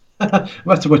bonus. I'll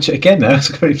have to watch it again now. I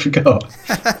completely forgot.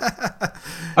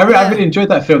 I really enjoyed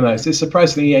that film, though. It's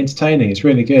surprisingly entertaining. It's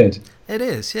really good. It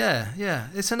is, yeah.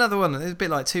 It's another one. It's a bit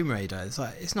like Tomb Raider.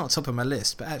 It's not top of my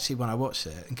list, but actually when I watch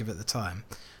it and give it the time,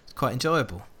 it's quite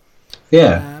enjoyable.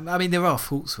 Yeah. I mean, there are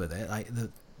faults with it. Like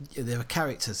there are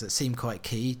characters that seem quite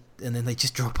key, and then they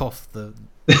just drop off the.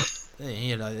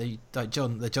 Like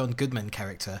the John Goodman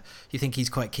character, you think he's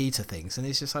quite key to things, and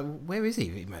it's just like, where is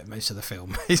he most of the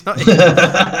film? He's not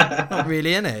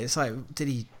really in it. It's like, did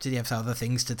he have other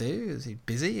things to do? Is he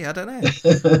busy? I don't know.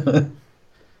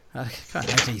 I can't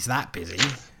imagine he's that busy.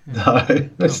 No,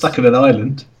 they're stuck on an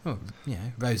island. Oh,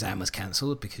 Roseanne was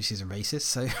cancelled because she's a racist,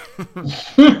 so.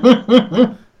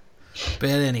 But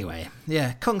anyway,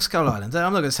 Kong Skull Island.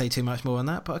 I'm not going to say too much more on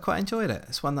that, but I quite enjoyed it.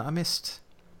 It's one that I missed.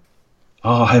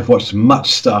 Oh, I have watched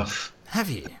much stuff. Have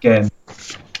you? Again.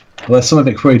 Well, there's some of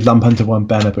it probably lump under one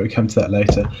banner, but we'll come to that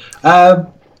later.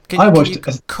 Can you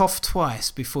cough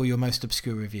twice before your most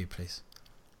obscure review, please?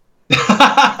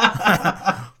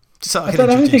 So I don't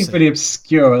have anything really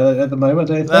obscure at the moment.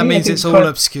 That means it's all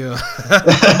obscure.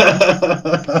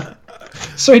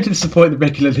 Sorry to disappoint the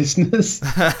regular listeners.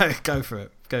 Go for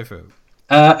it.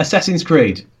 Assassin's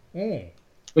Creed.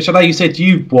 Which I know you said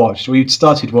you watched, or you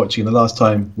started watching the last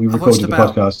time we recorded the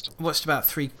podcast. I watched about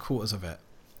 3/4 of it.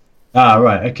 Ah,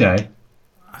 right, okay.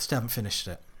 I still haven't finished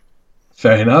it.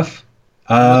 Fair enough.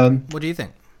 What do you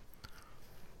think?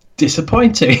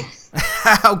 Disappointing.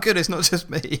 How good? It's not just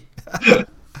me.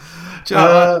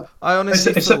 I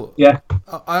honestly thought. I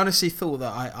honestly thought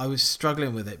that I was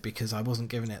struggling with it because I wasn't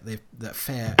giving it that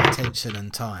fair attention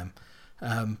and time.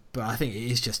 But I think it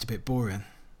is just a bit boring.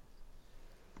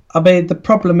 I mean, the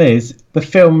problem is the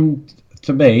film,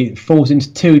 for me, falls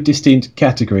into two distinct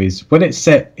categories. When it's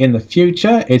set in the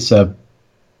future, it's a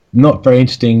not very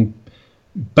interesting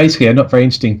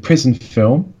prison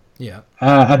film. Yeah.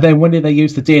 And then when they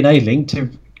use the DNA link to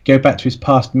go back to his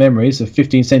past memories of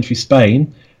 15th century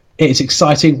Spain, it's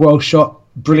exciting, well shot,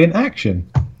 brilliant action.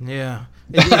 Yeah.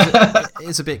 It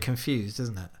is a bit confused,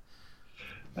 isn't it?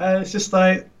 It's just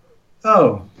like,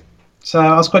 oh. So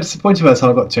I was quite disappointed by the time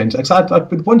I got to it. Because I'd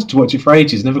wanted to watch it for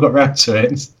ages, never got around to it.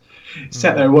 And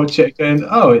sat there and watched it going,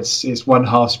 oh, it's one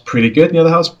half's pretty good and the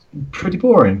other half's pretty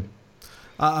boring.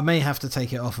 I may have to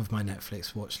take it off of my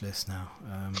Netflix watch list now.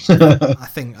 I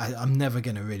think I'm never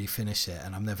going to really finish it,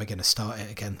 and I'm never going to start it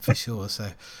again for sure.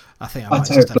 So I think I might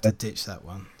just have to ditch that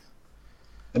one.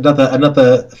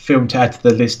 Another film to add to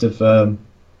the list of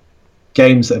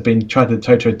games that have been tried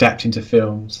to adapt into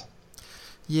films.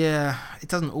 Yeah, it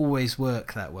doesn't always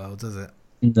work that well, does it?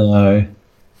 No.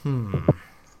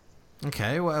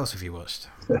 Okay, what else have you watched?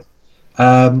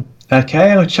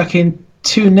 Okay, I'll chuck in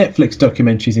 2 Netflix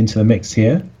documentaries into the mix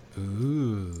here.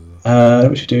 Ooh.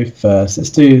 What should we do first? Let's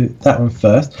do that one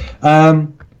first.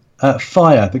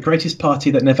 Fire, the greatest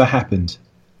party that never happened.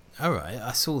 All right,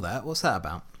 I saw that. What's that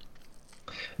about?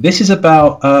 This is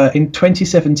about, in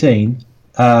 2017,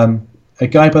 a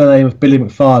guy by the name of Billy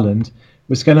McFarland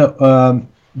was going to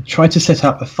try to set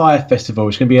up a fire festival,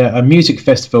 which is going to be a music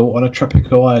festival on a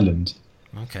tropical island.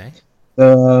 Okay.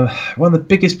 One of the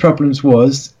biggest problems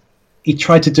was he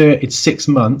tried to do it in 6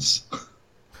 months.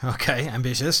 Okay,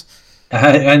 ambitious.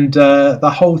 And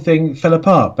the whole thing fell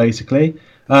apart, basically.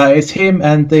 It's him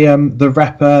and the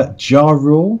rapper Ja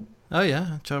Rule. Oh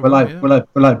yeah, Ja Rule. We're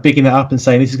like bigging it up and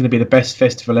saying this is going to be the best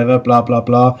festival ever. Blah blah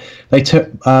blah.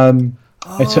 The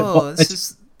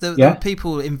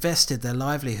people invested their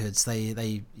livelihoods.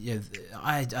 I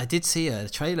did see a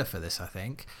trailer for this. I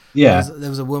think. Yeah. There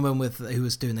was a woman who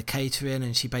was doing the catering,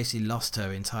 and she basically lost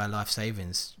her entire life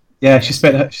savings. Yeah, she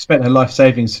spent her life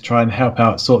savings to try and help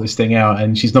out sort this thing out,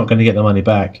 and she's not going to get the money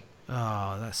back.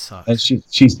 Oh, that sucks. And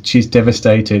she's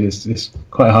devastated. It's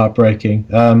quite heartbreaking.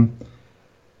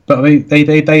 But I mean,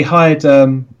 they hired.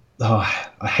 I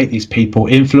hate these people.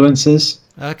 Influencers.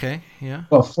 Okay, yeah.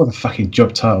 What a fucking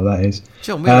job title that is.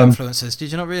 John, we're influencers.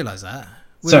 Did you not realise that?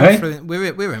 We're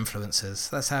influencers.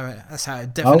 That's how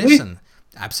definition.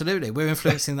 Absolutely, we're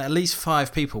influencing at least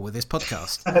 5 people with this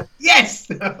podcast. Yes.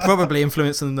 Probably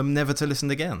influencing them never to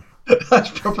listen again.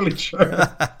 That's probably true.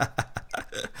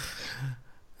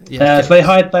 Yeah. So they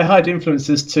hired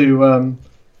influencers to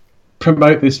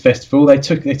promote this festival. They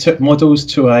took models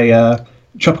to a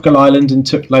tropical island and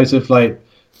took loads of like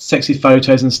sexy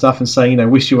photos and stuff, and saying,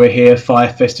 wish you were here,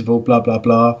 Fire Festival, blah blah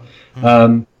blah.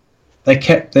 They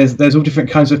kept there's all different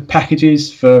kinds of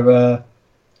packages for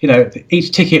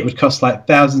each ticket would cost like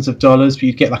thousands of dollars, but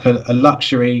you'd get like a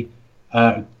luxury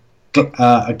a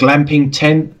glamping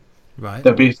tent, right?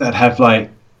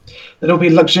 That'll be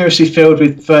luxuriously filled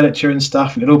with furniture and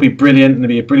stuff, and it'll all be brilliant, and it'll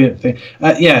be a brilliant thing.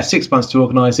 6 months to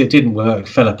organise it, didn't work,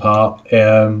 fell apart.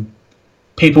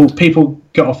 People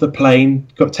got off the plane,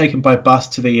 got taken by bus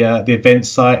to the event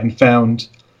site, and found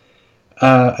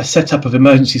a setup of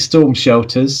emergency storm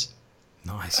shelters.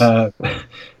 Nice.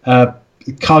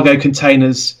 Cargo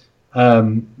containers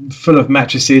full of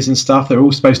mattresses and stuff. They're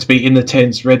all supposed to be in the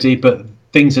tents ready, but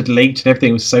things had leaked and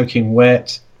everything was soaking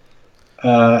wet.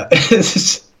 I've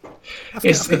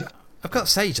got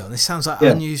to say, John, this sounds like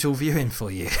unusual viewing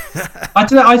for you. I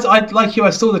don't know. I like you. I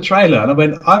saw the trailer and I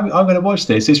went, I'm going to watch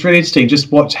this. It's really interesting.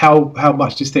 Just watch how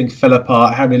much this thing fell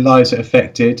apart, how many lives it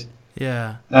affected.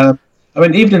 Yeah.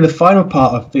 Even in the final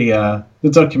part of the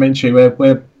documentary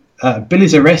where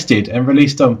Billy's arrested and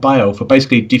released on bail for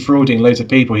basically defrauding loads of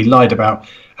people. He lied about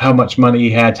how much money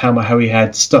he had, how he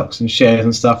had stocks and shares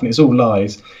and stuff, and it's all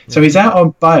lies. Yeah. So he's out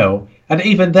on bail, and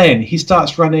even then he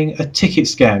starts running a ticket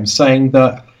scam, saying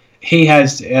that he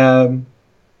has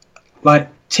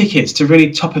tickets to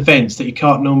really top events that you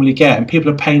can't normally get, and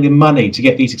people are paying him money to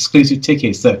get these exclusive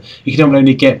tickets that you can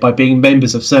only get by being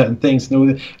members of certain things. And all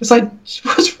that. It's like,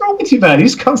 what's wrong with you, man? You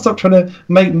just can't stop trying to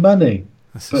make money.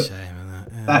 That's a shame.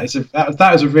 That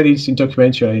was a really interesting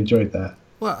documentary. I enjoyed that.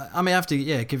 Well, I have to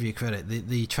give you credit.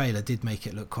 The trailer did make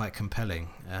it look quite compelling.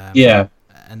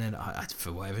 And then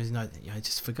for whatever reason, I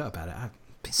just forgot about it. I've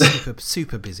been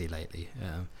super busy lately.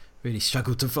 Really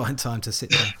struggled to find time to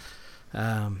sit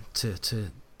down to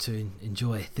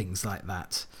enjoy things like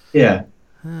that. Yeah.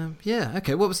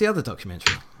 Okay. What was the other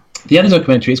documentary? The other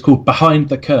documentary is called Behind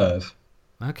the Curve.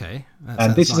 Okay.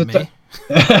 And this like is me.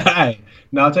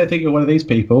 No, I don't think you're one of these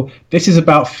people. This is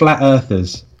about flat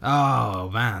earthers. Oh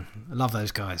man, I love those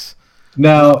guys.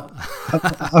 Now,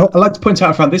 I like to point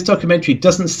out front, this documentary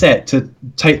doesn't set to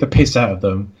take the piss out of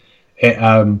them.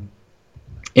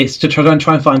 It's to try and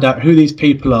find out who these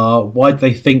people are, why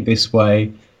they think this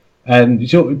way. And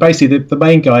basically, the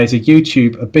main guy is a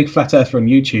big flat earther on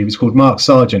YouTube. He's called Mark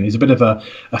Sargent. He's a bit of a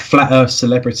flat earth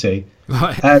celebrity.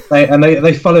 Right. And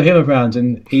they follow him around,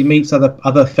 and he meets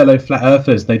other fellow flat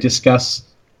earthers. They discuss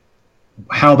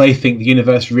how they think the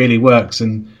universe really works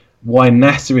and why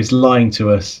NASA is lying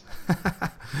to us.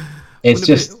 It's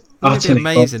wouldn't it be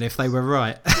amazing if they were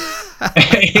right?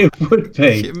 It would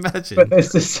be. Can you imagine? But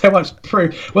there's just so much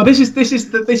proof. Well, there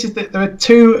are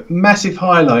two massive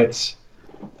highlights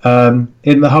in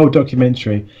the whole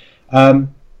documentary.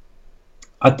 I'm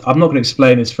not going to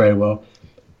explain this very well.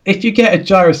 If you get a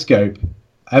gyroscope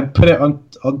and put it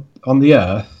on the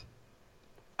Earth,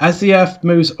 as the Earth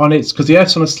moves on because the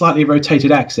Earth's on a slightly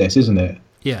rotated axis, isn't it?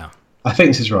 Yeah. I think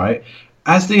this is right.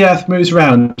 As the Earth moves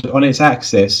around on its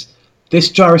axis, this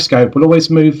gyroscope will always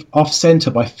move off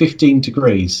center by 15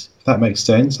 degrees. If that makes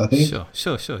sense, I think.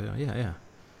 Sure. Yeah.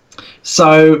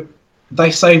 So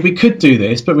they say we could do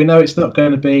this, but we know it's not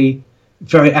going to be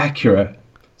very accurate.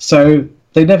 So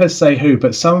they never say who,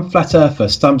 but some flat earther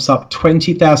stumps up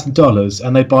 $20,000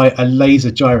 and they buy a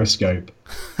laser gyroscope.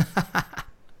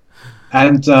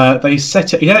 And they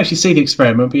set it. You don't actually see the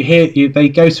experiment, but they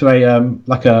go to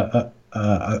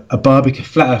a barbecue,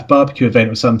 flat earth barbecue event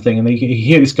or something, and you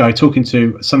hear this guy talking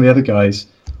to some of the other guys,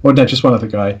 or no, just one other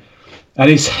guy, and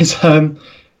he says,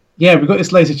 we've got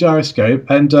this laser gyroscope,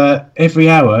 and every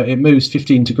hour it moves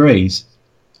 15 degrees.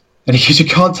 And he goes, you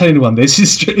can't tell anyone this. This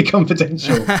is strictly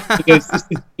confidential. He goes,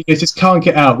 this can't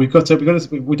get out. We don't think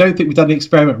we've done the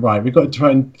experiment right. We've got to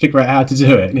try and figure out how to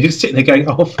do it. And he's sitting there going,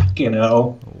 oh, fucking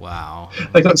hell. Wow.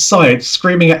 They got science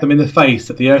screaming at them in the face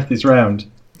that the Earth is round.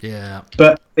 Yeah.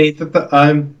 But it's a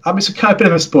kind of bit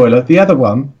of a spoiler. The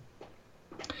other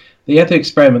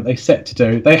experiment they set to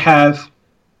do, they have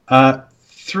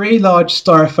 3 large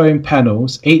styrofoam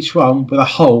panels, each one with a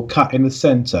hole cut in the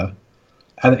centre.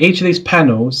 And each of these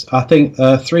panels, I think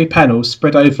 3 panels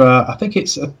spread over, I think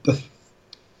it's a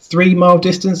 3-mile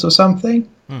distance or something.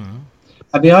 Mm.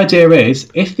 And the idea is,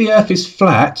 if the Earth is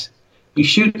flat, you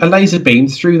shoot a laser beam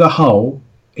through the hole,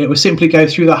 it will simply go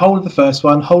through the hole of the first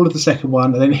one, hole of the second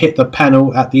one, and then hit the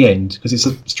panel at the end, because it's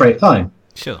a straight line.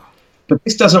 Sure. But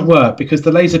this doesn't work, because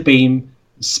the laser beam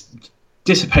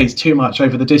dissipates too much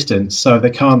over the distance, so they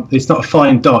can't, it's not a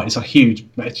fine dot,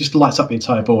 it just lights up the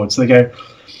entire board. So they go,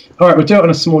 all right, we'll do it on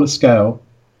a smaller scale.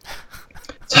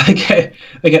 So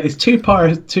they get these two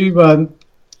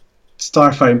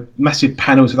styrofoam massive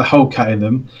panels with a hole cut in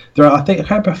them. I can't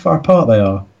remember how far apart they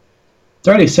are.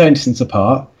 They're only a certain distance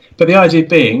apart. But the idea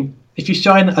being, if you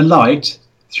shine a light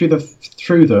through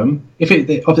them, if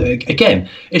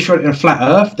you're in a flat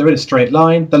Earth, they're in a straight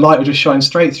line. The light will just shine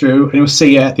straight through, and you'll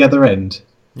see it at the other end.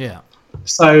 Yeah.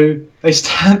 So they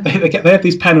have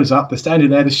these panels up. They're standing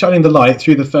there. They're shining the light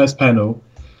through the first panel,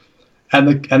 and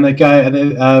they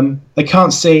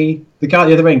can't see. The guy at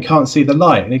the other end can't see the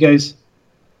light, and he goes,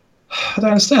 "I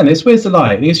don't understand this. Where's the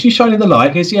light?" And he goes, "You shining the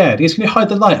light?" He goes, "Yeah." And he goes, "Can you hold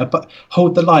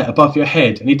the light above your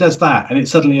head?" And he does that, and it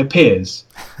suddenly appears,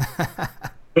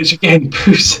 which again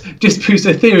disproves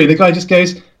their theory. The guy just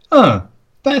goes, "Oh,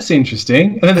 that's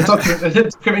interesting," and then the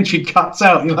documentary cuts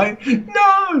out. You're like,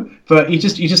 "No!" But you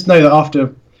just know that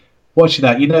after watching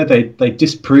that, they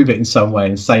disprove it in some way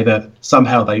and say that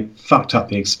somehow they fucked up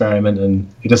the experiment and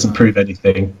it doesn't prove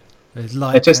anything.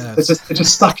 They're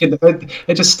just stuck in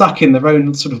their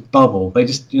own sort of bubble. They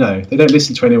don't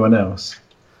listen to anyone else.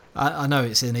 I know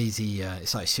it's an easy.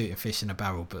 It's like shooting fish in a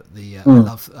barrel, but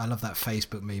I love that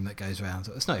Facebook meme that goes around.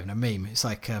 It's not even a meme. It's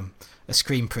like a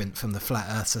screen print from the Flat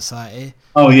Earth Society.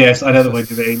 Oh yes, I know the one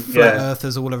you mean. Flat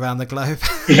Earthers all around the globe.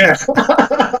 Yeah.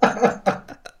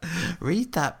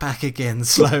 Read that back again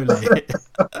slowly.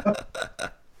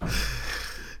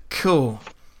 Cool.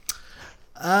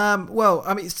 Well,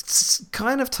 I mean, it's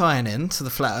kind of tying in to the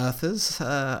Flat Earthers.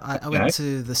 I went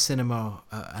to the cinema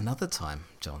another time,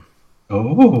 John.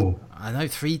 Oh. I know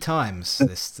 3 times.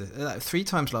 3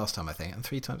 times last time, I think, and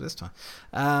 3 times this time.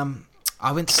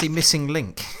 I went to see Missing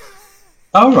Link.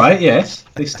 Oh, right, yes.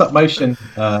 The stop motion.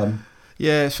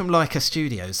 Yeah, it's from Leica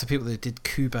Studios, the people that did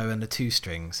Kubo and the Two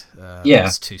Strings.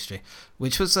 Two String,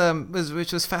 which was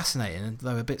fascinating,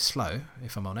 though a bit slow,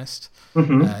 if I'm honest.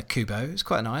 Mm-hmm. Kubo, it's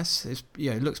quite nice. It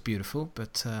looks beautiful,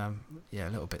 but a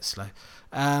little bit slow.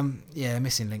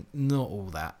 Missing Link, not all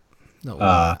that.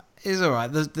 That. It's all right.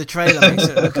 The trailer makes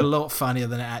it look a lot funnier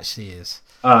than it actually is.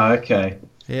 Ah, okay.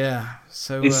 Yeah,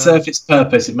 so it served its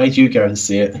purpose. It made you go and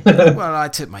see it. Well, I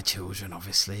took my children,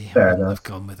 obviously. Fair enough. I've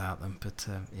gone without them, but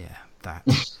that.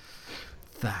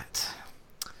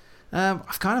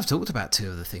 I've kind of talked about 2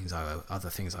 of the other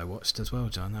things I watched as well,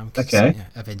 John. Okay.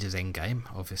 Avengers Endgame,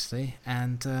 obviously,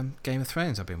 and Game of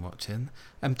Thrones I've been watching.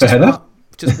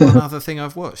 Just one other thing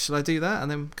I've watched. Shall I do that and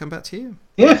then come back to you?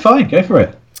 Yeah, fine. Go for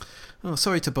it. Oh,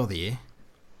 sorry to bother you.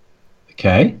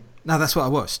 Okay. No, that's what I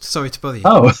watched. Sorry to bother you.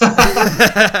 Oh.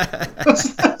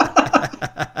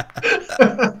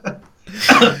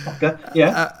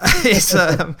 Yeah. It's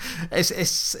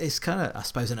kind of, I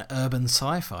suppose, an urban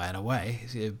sci-fi in a way.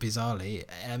 Bizarrely,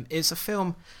 it's a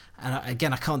film, and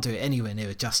again, I can't do it anywhere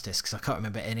near justice because I can't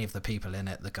remember any of the people in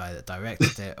it, the guy that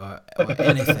directed it, or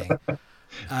anything.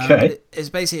 Okay. It's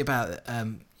basically about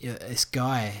this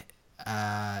guy,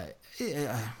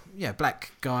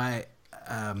 black guy.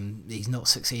 He's not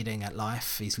succeeding at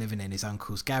life. He's living in his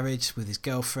uncle's garage with his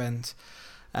girlfriend,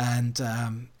 and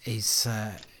he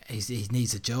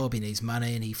needs a job. He needs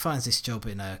money, and he finds this job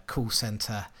in a call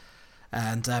center.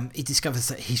 And he discovers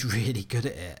that he's really good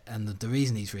at it, and the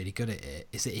reason he's really good at it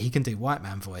is that he can do white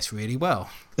man voice really well.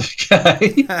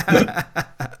 Okay.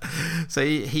 So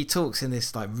he talks in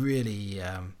this like really,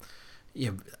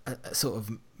 sort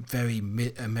of very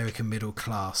American middle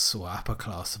class or upper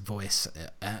class voice,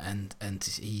 and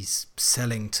he's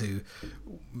selling to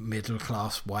middle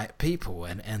class white people,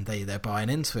 and they're buying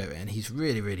into it, and he's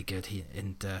really really good.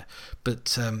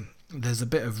 But there's a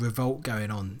bit of revolt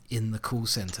going on in the call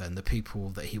center, and the people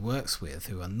that he works with,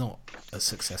 who are not as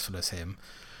successful as him,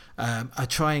 are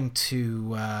trying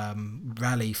to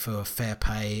rally for fair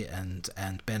pay and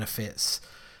benefits.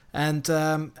 And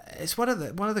it's one of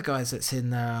the guys that's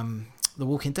in The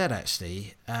Walking Dead,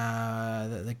 actually.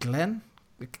 The Glenn.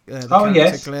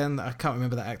 Yes. Glenn. I can't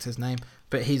remember that actor's name,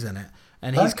 but he's in it,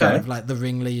 and he's kind of like the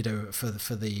ringleader for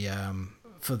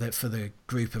the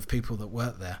group of people that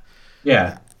work there.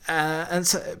 Yeah. And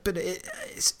so, but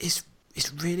it's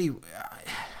really,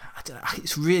 I don't know,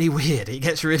 it's really weird. It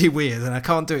gets really weird, and I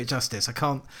can't do it justice. I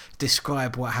can't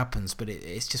describe what happens, but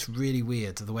it's just really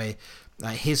weird the way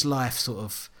like his life sort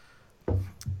of.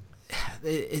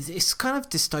 It's kind of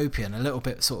dystopian, a little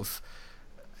bit sort of.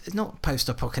 It's not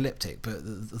post-apocalyptic, but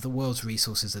the world's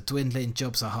resources are dwindling.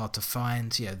 Jobs are hard to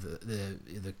find.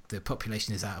 The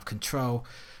population is out of control.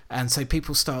 And so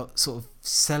people start sort of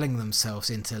selling themselves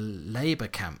into labour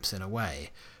camps in a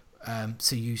way.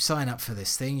 So you sign up for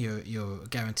this thing, you're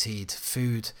guaranteed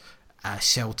food,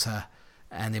 shelter,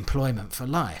 and employment for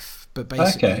life. But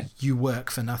basically, you work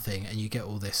for nothing, and you get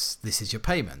all this. This is your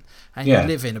payment, and you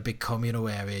live in a big communal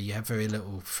area. You have very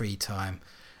little free time,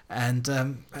 and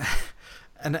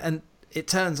and it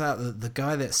turns out that the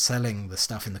guy that's selling the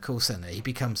stuff in the call center, he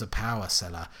becomes a power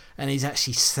seller, and he's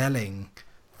actually selling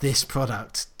this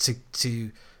product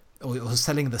or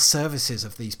selling the services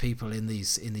of these people in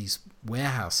these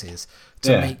warehouses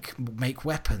to make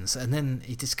weapons. And then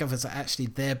he discovers that actually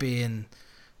they're being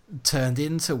turned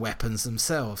into weapons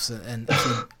themselves, and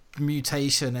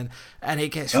mutation, and it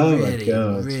gets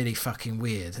really fucking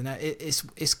weird. And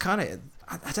it's kind of,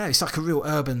 I don't know, it's like a real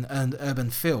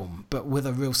urban film, but with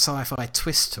a real sci-fi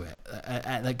twist to it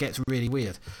that gets really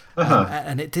weird.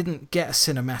 And it didn't get a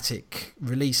cinematic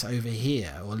release over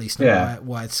here, or at least not a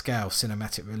wide-scale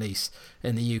cinematic release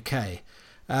in the UK.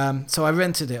 So I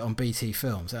rented it on BT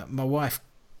Films. My wife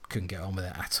couldn't get on with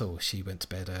it at all. She went to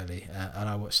bed early, and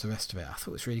I watched the rest of it. I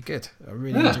thought it was really good. I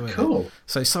really enjoyed it.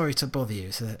 So sorry to bother you.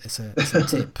 It's a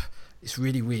tip. It's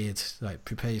really weird. Like,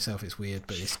 prepare yourself. It's weird,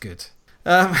 but it's good.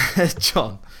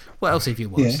 John, what else have you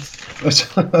watched?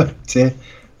 Dear.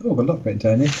 Oh, a lot written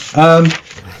down here.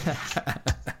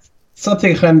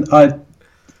 Something I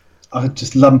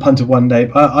just lump under one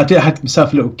name. I had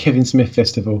myself a little Kevin Smith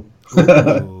festival.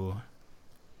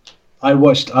 I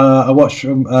watched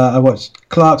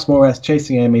Clark's More As,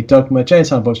 Chasing Amy, Dogma, Jane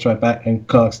Silent Bob Strike Back, and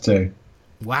Clark's 2.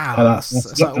 Wow,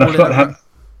 that's like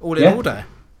all in order.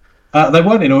 They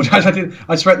weren't in order. I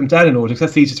just wrote them down in order because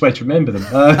that's the easiest way to remember them.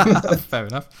 Fair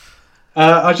enough.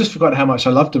 I just forgot how much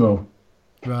I loved them all.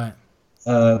 Right.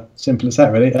 Simple as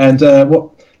that, really. And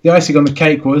what the icing on the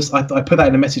cake was, I put that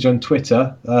in a message on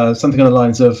Twitter, something on the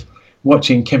lines of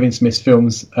watching Kevin Smith's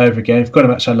films over again. Forgot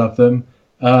how much I love them,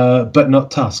 but not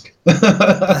Tusk.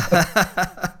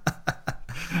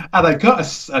 And I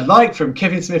got a like from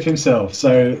Kevin Smith himself.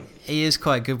 So he is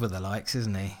quite good with the likes,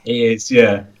 isn't he? He is,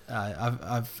 yeah.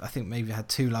 I think maybe had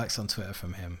 2 likes on Twitter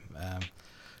from him,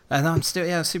 and I'm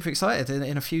still super excited.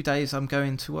 In a few days, I'm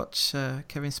going to watch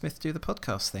Kevin Smith do the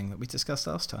podcast thing that we discussed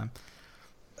last time.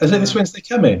 Is it this Wednesday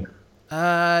coming?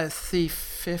 It's the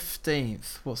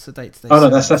 15th. What's the date today? Oh no,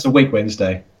 that's a week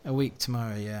Wednesday. A week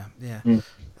tomorrow, yeah.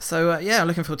 So I'm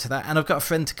looking forward to that, and I've got a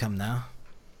friend to come now.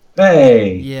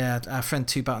 Hey. Yeah, our friend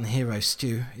 2-Button Hero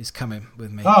Stu is coming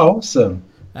with me. Oh, awesome!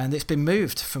 And it's been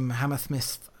moved from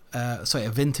Hammersmith.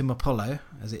 Avintim Apollo,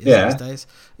 as it is these days.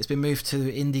 It's been moved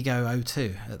to Indigo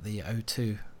O2 at the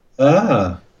O2,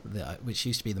 which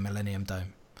used to be the Millennium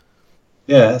Dome.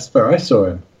 Yeah, that's where I saw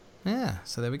him. Yeah,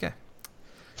 so there we go.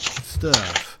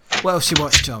 Stuff. What else you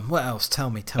watched, John? What else? Tell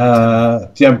me.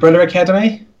 The Umbrella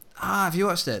Academy. Have you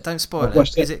watched it? Don't spoil it.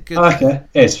 Watched it. Is it good? Okay,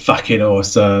 it's fucking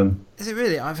awesome. Is it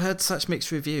really? I've heard such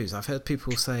mixed reviews. I've heard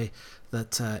people say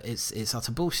that it's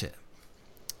utter bullshit.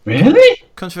 Really?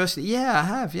 Controversially, yeah, I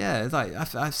have. Yeah,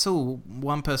 like I saw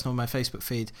one person on my Facebook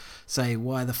feed say,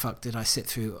 "Why the fuck did I sit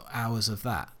through hours of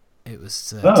that? It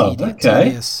was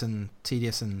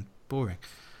tedious and boring."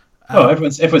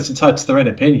 Everyone's entitled to their own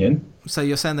opinion. So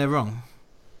you're saying they're wrong?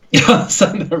 Yeah, I'm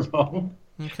saying they're wrong.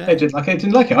 Okay. I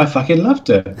didn't like it. I fucking loved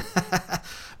it.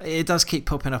 It does keep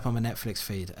popping up on my Netflix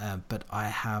feed, but I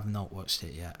have not watched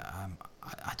it yet. I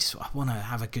want to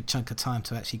have a good chunk of time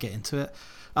to actually get into it.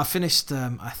 I finished.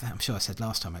 I'm sure I said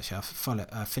last time. Actually,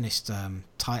 I finished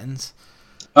Titans.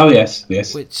 Oh yes,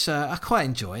 which I quite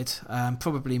enjoyed.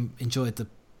 Probably enjoyed the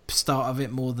start of it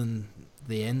more than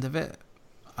the end of it.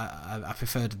 I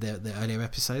preferred the earlier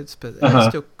episodes, but it's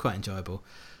still quite enjoyable.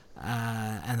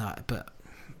 But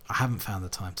I haven't found the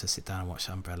time to sit down and watch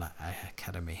Umbrella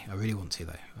Academy. I really want to,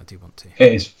 though. I do want to.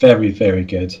 It is very, very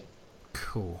good.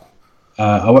 Cool.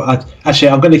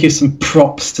 I'm going to give some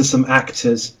props to some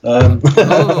actors.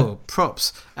 Oh,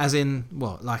 props, as in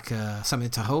what? Like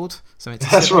something to hold? Something to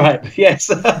That's right. On? Yes.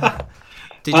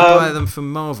 Did you buy them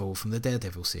from Marvel, from the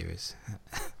Daredevil series?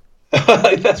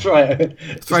 That's right.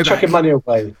 Throwback. Chucking money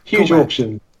away. Huge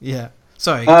auction. Yeah.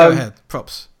 Sorry. Go ahead.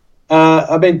 Props. Do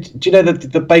you know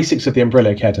the basics of the Umbrella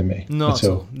Academy? Not at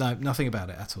all. No, nothing about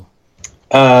it at all.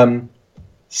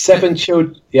 7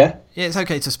 children. Yeah. Yeah, it's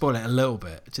okay to spoil it a little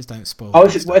bit. Just don't spoil. Oh,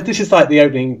 this is like the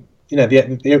opening. You know,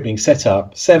 the opening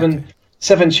setup. Seven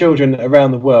children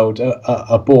around the world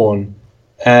are born,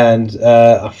 and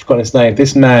I've forgotten his name.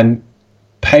 This man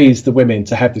pays the women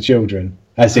to have the children,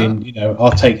 as in, you know,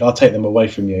 I'll take them away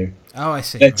from you. Oh, I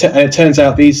see. And it turns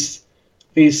out these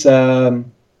he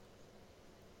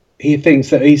thinks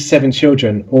that these 7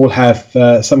 children all have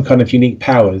some kind of unique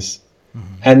powers.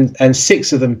 And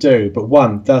 6 of them do, but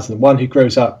 1 doesn't. One who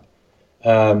grows up,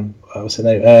 what's her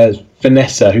name?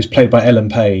 Vanessa, who's played by Ellen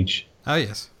Page. Oh,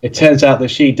 yes. It turns out that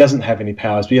she doesn't have any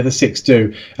powers, but the other 6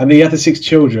 do. And the other 6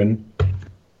 children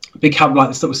become like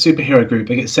this little superhero group.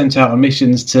 They get sent out on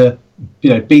missions to, you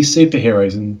know, be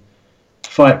superheroes and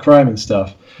fight crime and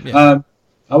stuff. Yeah.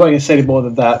 I won't say any more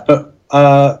than that, but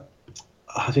I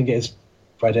think it's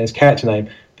his character name.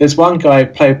 There's one guy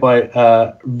played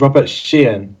by Robert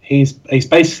Sheehan. He's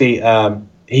basically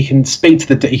he can speak to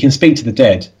the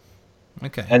dead,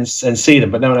 Okay. and see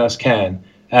them, but no one else can.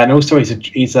 And also,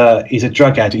 he's a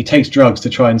drug addict. He takes drugs to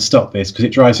try and stop this because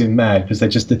it drives him mad. Because they're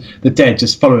just the dead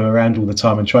just follow him around all the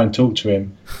time and try and talk to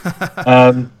him.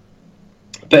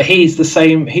 But he's the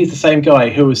same guy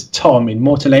who was Tom in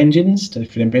Mortal Engines. Don't know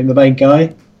if you remember the main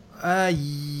guy.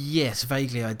 Yes,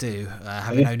 vaguely I do.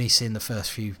 Having only seen the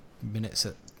first few minutes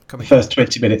at Comic Con. First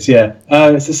 20 minutes, yeah.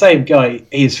 It's the same guy.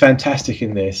 He's fantastic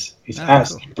in this. He's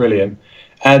absolutely brilliant.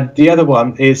 And the other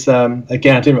one is,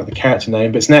 again, I didn't write the character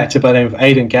name, but it's an actor by the name of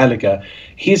Aidan Gallagher.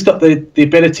 He's got the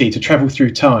ability to travel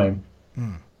through time.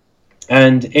 Mm.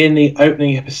 And in the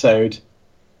opening episode,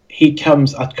 he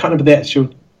comes, I can't remember the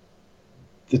actual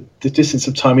the distance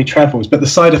of time he travels, but the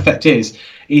side effect is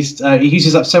he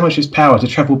uses up so much of his power to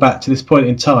travel back to this point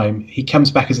in time. He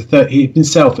comes back as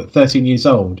himself at 13 years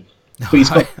old, but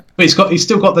he's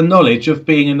still got the knowledge of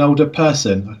being an older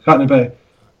person. I can't remember.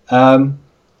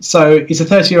 So he's a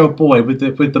 30-year-old boy with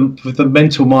the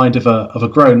mental mind of a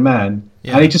grown man,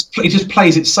 and he just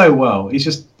plays it so well. He's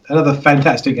just another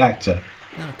fantastic actor.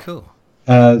 Oh, cool.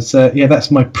 So yeah, that's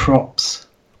my props.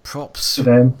 Props. To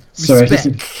them. Sorry.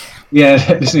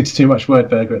 Listening to too much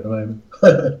Wordburger at the moment.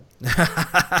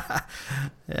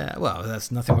 Yeah, well,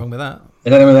 there's nothing wrong with that.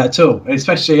 Nothing wrong with that at all.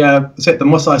 Especially the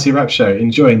Moss Icy Rap Show.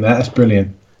 Enjoying that. That's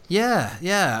brilliant.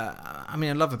 Yeah. I mean,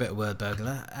 I love a bit of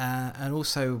Wordburglar. And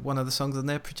also one of the songs on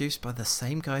there produced by the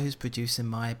same guy who's producing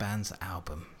my band's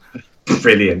album.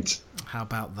 Brilliant. How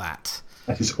about that?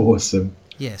 That is awesome.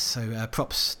 Yes, so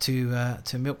props to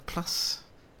Milk Plus,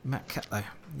 Matt Catlow.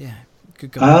 Yeah,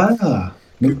 good guy.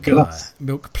 Milk Plus.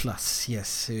 Milk Plus,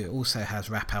 yes, who also has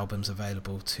rap albums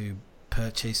available to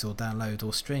purchase or download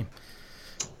or stream.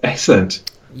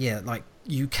 Excellent. Yeah, like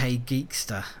UK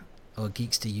Geekster or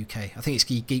Geekster UK. I think it's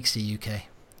Geekster UK.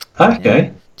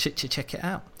 Okay. Yeah, check it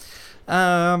out.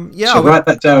 I'll write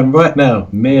that down right now.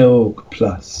 Milk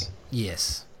Plus.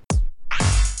 Yes.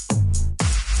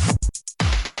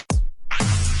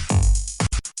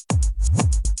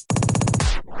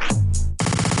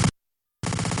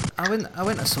 I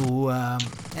went and saw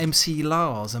MC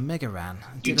Lars and Mega Ran.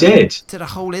 Did a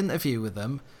whole interview with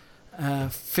them,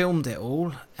 filmed it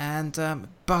all, and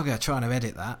bugger trying to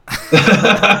edit that.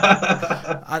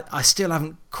 I still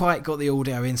haven't quite got the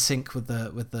audio in sync with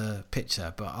the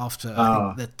picture, but after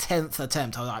I think the 10th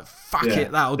attempt, I was like, "Fuck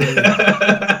it, that'll do."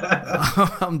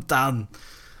 I'm done.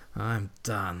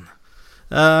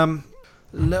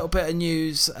 Little bit of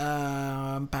news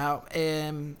about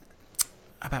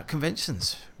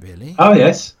conventions, really. Oh,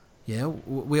 yes. Yeah,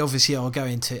 we obviously are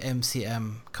going to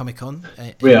MCM Comic Con.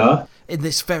 We are. In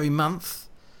this very month.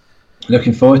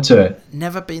 Looking forward to it.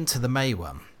 Never been to the May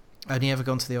one. Only ever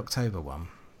gone to the October one.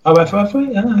 Oh, have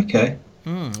we? Oh, okay.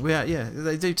 Yeah,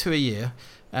 they do 2 a year.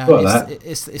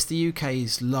 It's the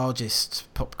UK's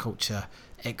largest pop culture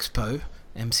expo,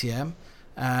 MCM.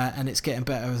 And it's getting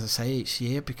better, as I say, each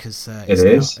year because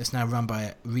it's now run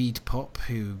by Reed Pop,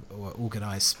 who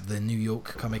organise the New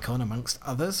York Comic Con, amongst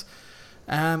others.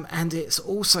 And it's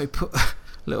also put a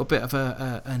little bit of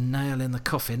a nail in the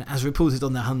coffin, as reported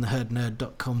on the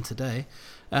unheardnerd.com today,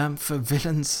 for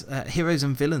Heroes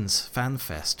and Villains Fan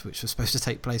Fest, which was supposed to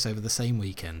take place over the same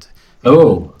weekend.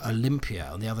 Oh. Olympia,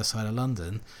 on the other side of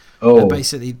London. Oh.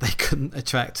 Basically, they couldn't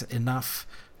attract enough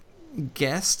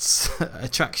guests,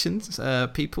 attractions,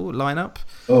 people line up.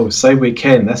 Oh, say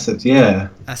weekend. That's a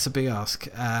big ask.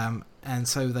 And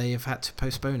so they have had to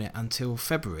postpone it until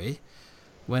February,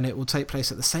 when it will take place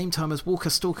at the same time as Walker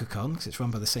Stalker Con, because it's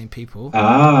run by the same people.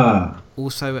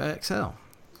 Also at XL.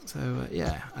 So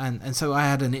and so I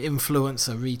had an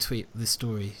influencer retweet this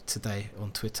story today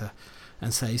on Twitter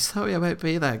and say, "Sorry I won't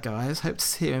be there, guys, hope to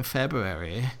see you in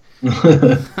February."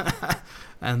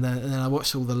 And then I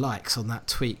watched all the likes on that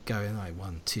tweet going like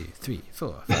 1, 2, 3,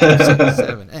 4, 5, 6,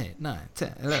 7, 8, 9,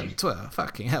 10, 11, 12.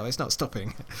 Fucking hell, it's not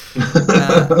stopping.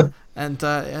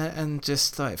 And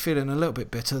just like feeling a little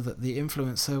bit bitter that the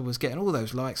influencer was getting all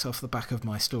those likes off the back of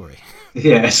my story.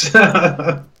 Yes.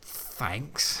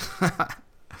 Thanks.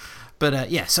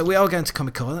 But so we are going to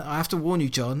Comic Con. I have to warn you,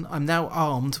 John, I'm now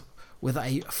armed with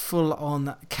a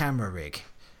full-on camera rig.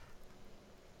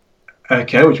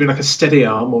 Okay, which would be like a steady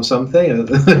arm or something.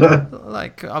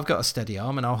 Like, I've got a steady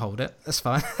arm and I'll hold it. That's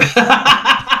fine.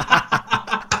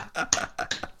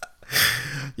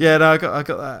 Yeah, no, I got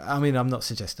that. I mean, I'm not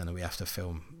suggesting that we have to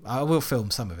film. I will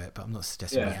film some of it, but I'm not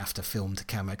suggesting we have to film to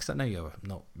camera, because I know you're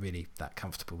not really that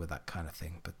comfortable with that kind of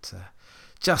thing. But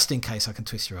just in case I can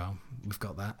twist your arm, we've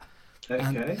got that.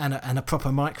 Okay. And a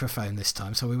proper microphone this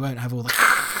time, so we won't have all the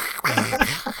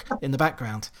in the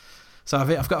background. So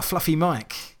I've got a fluffy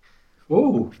mic.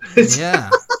 Ooh. Yeah,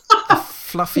 a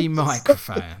fluffy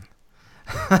microphone.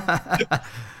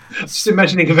 Just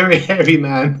imagining a very hairy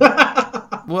man.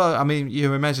 Well, I mean,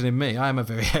 you're imagining me. I am a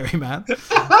very hairy man.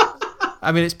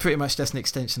 I mean, it's pretty much just an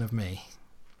extension of me.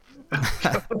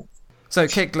 So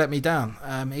Kick let me down.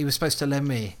 He was supposed to lend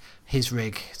me his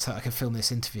rig so I could film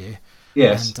this interview.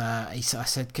 Yes. And I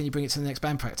said, "Can you bring it to the next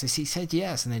band practice?" He said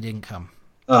yes, and they didn't come.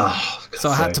 Oh, so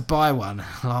I had to buy one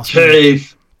last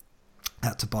week.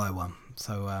 Had to buy one.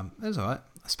 So it was all right.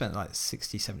 I spent like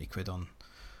 60, 70 quid on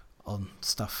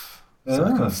stuff. So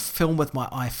I can film with my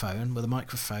iPhone with a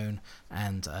microphone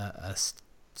and a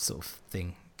sort of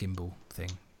thing, gimbal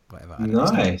thing, whatever.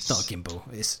 Nice. It's not a gimbal.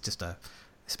 It's just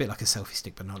it's a bit like a selfie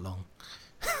stick, but not long.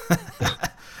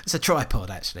 It's a tripod,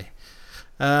 actually.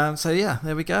 So yeah,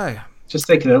 there we go. Just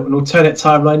thinking of an alternate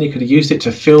timeline, you could have used it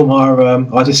to film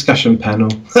our discussion panel.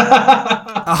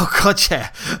 Oh God,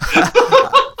 yeah.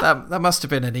 That must have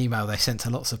been an email they sent to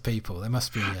lots of people. There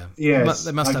must be. Yes,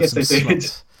 they must have some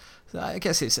slots. I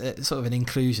guess it's sort of an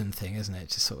inclusion thing, isn't it?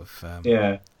 Just sort of.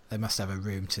 Yeah. They must have a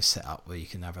room to set up where you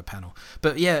can have a panel.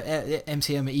 But yeah,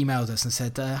 MCM emailed us and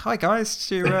said, "Hi guys,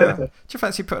 do you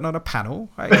fancy putting on a panel?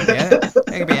 It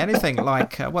can be anything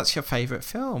like, what's your favourite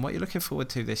film? What are you looking forward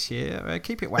to this year?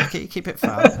 Keep it wacky, keep it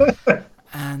fun."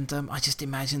 And I just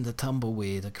imagined the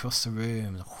tumbleweed across the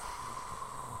room.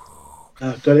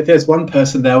 Oh God, if there's one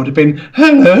person there, would have been,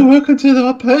 "Hello, welcome to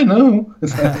our panel."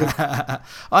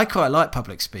 I quite like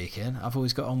public speaking. I've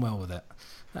always got on well with it.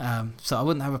 So I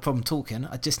wouldn't have a problem talking.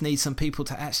 I just need some people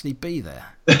to actually be there.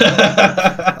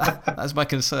 That's my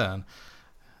concern.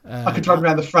 I could run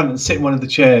around the front and sit in one of the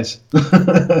chairs.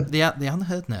 The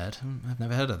Unheard Nerd. I've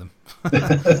never heard of them.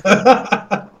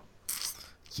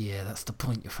 Yeah, that's the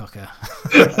point, you fucker.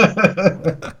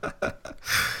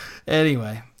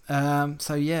 Anyway,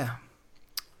 so yeah,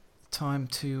 time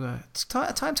to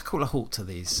call a halt to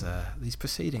these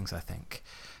proceedings, I think.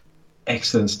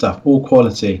 Excellent stuff. All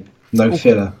quality. No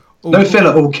filler. No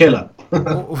filler, all killer.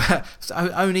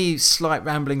 Only slight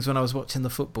ramblings when I was watching the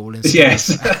football.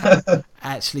 Yes.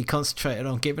 Actually concentrated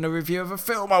on giving a review of a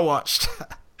film I watched.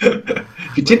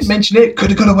 If you didn't mention it, could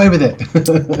have got away with it.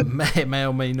 It may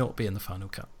or may not be in the final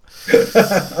cut.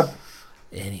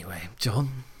 Anyway,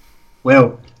 John.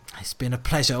 Well, it's been a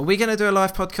pleasure. Are we going to do a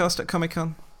live podcast at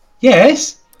Comic-Con?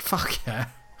 Yes. Fuck yeah.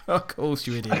 Of course,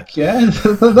 you idiot. Fuck yeah.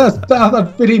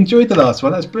 I've really enjoyed the last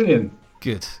one. That's brilliant.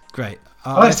 Good, great.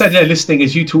 I sat there listening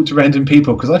as you talk to random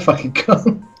people because I fucking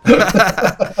can't.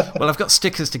 Well, I've got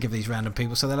stickers to give these random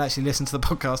people, so they'll actually listen to the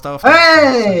podcast after.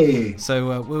 Hey!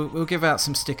 So we'll give out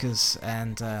some stickers,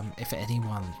 and if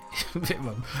anyone,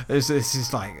 this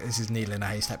is needle in a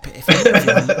haystack. But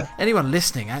if anyone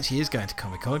listening actually is going to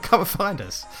Comic-Con, come and find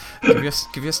us. Give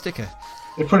you a sticker.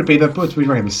 It'll probably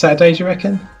be Saturday, do you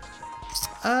reckon?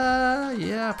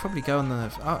 Yeah, I'll probably go on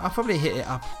I'll probably hit it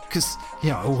up because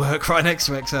I work right next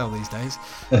to XL these days.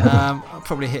 I'll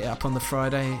probably hit it up on the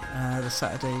Friday, the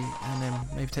Saturday, and then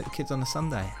maybe take the kids on the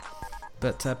Sunday.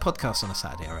 But podcast on a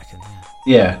Saturday, I reckon.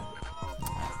 Yeah.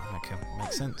 That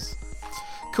makes sense.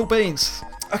 Cool beans.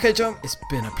 Okay, John, it's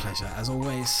been a pleasure as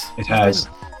always. It has.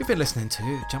 You've been listening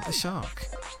to Jump the Shark.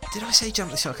 Did I say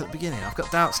Jump the Shark at the beginning? I've got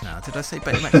doubts now. Did I say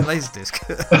Betamax and Laserdisc?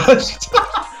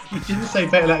 You didn't say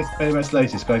Betamax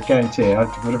Laserdisc, but I guarantee I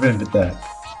would have remembered that.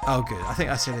 Oh, good. I think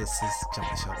I said it's Jump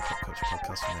the Shark, the pop culture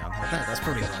podcast from the Unheard Nerd. That's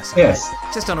probably what I said. Yes.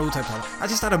 Just on autopilot. I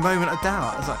just had a moment of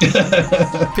doubt. I was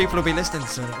like, people will be listening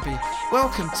to it. It'll be,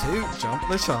 welcome to Jump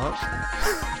the Shark.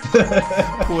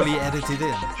 Poorly edited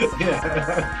in. Yeah.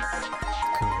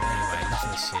 Cool. Anyway, enough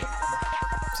of this shit.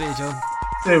 See you, John.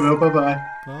 See you, Will. Bye-bye.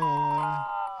 Bye.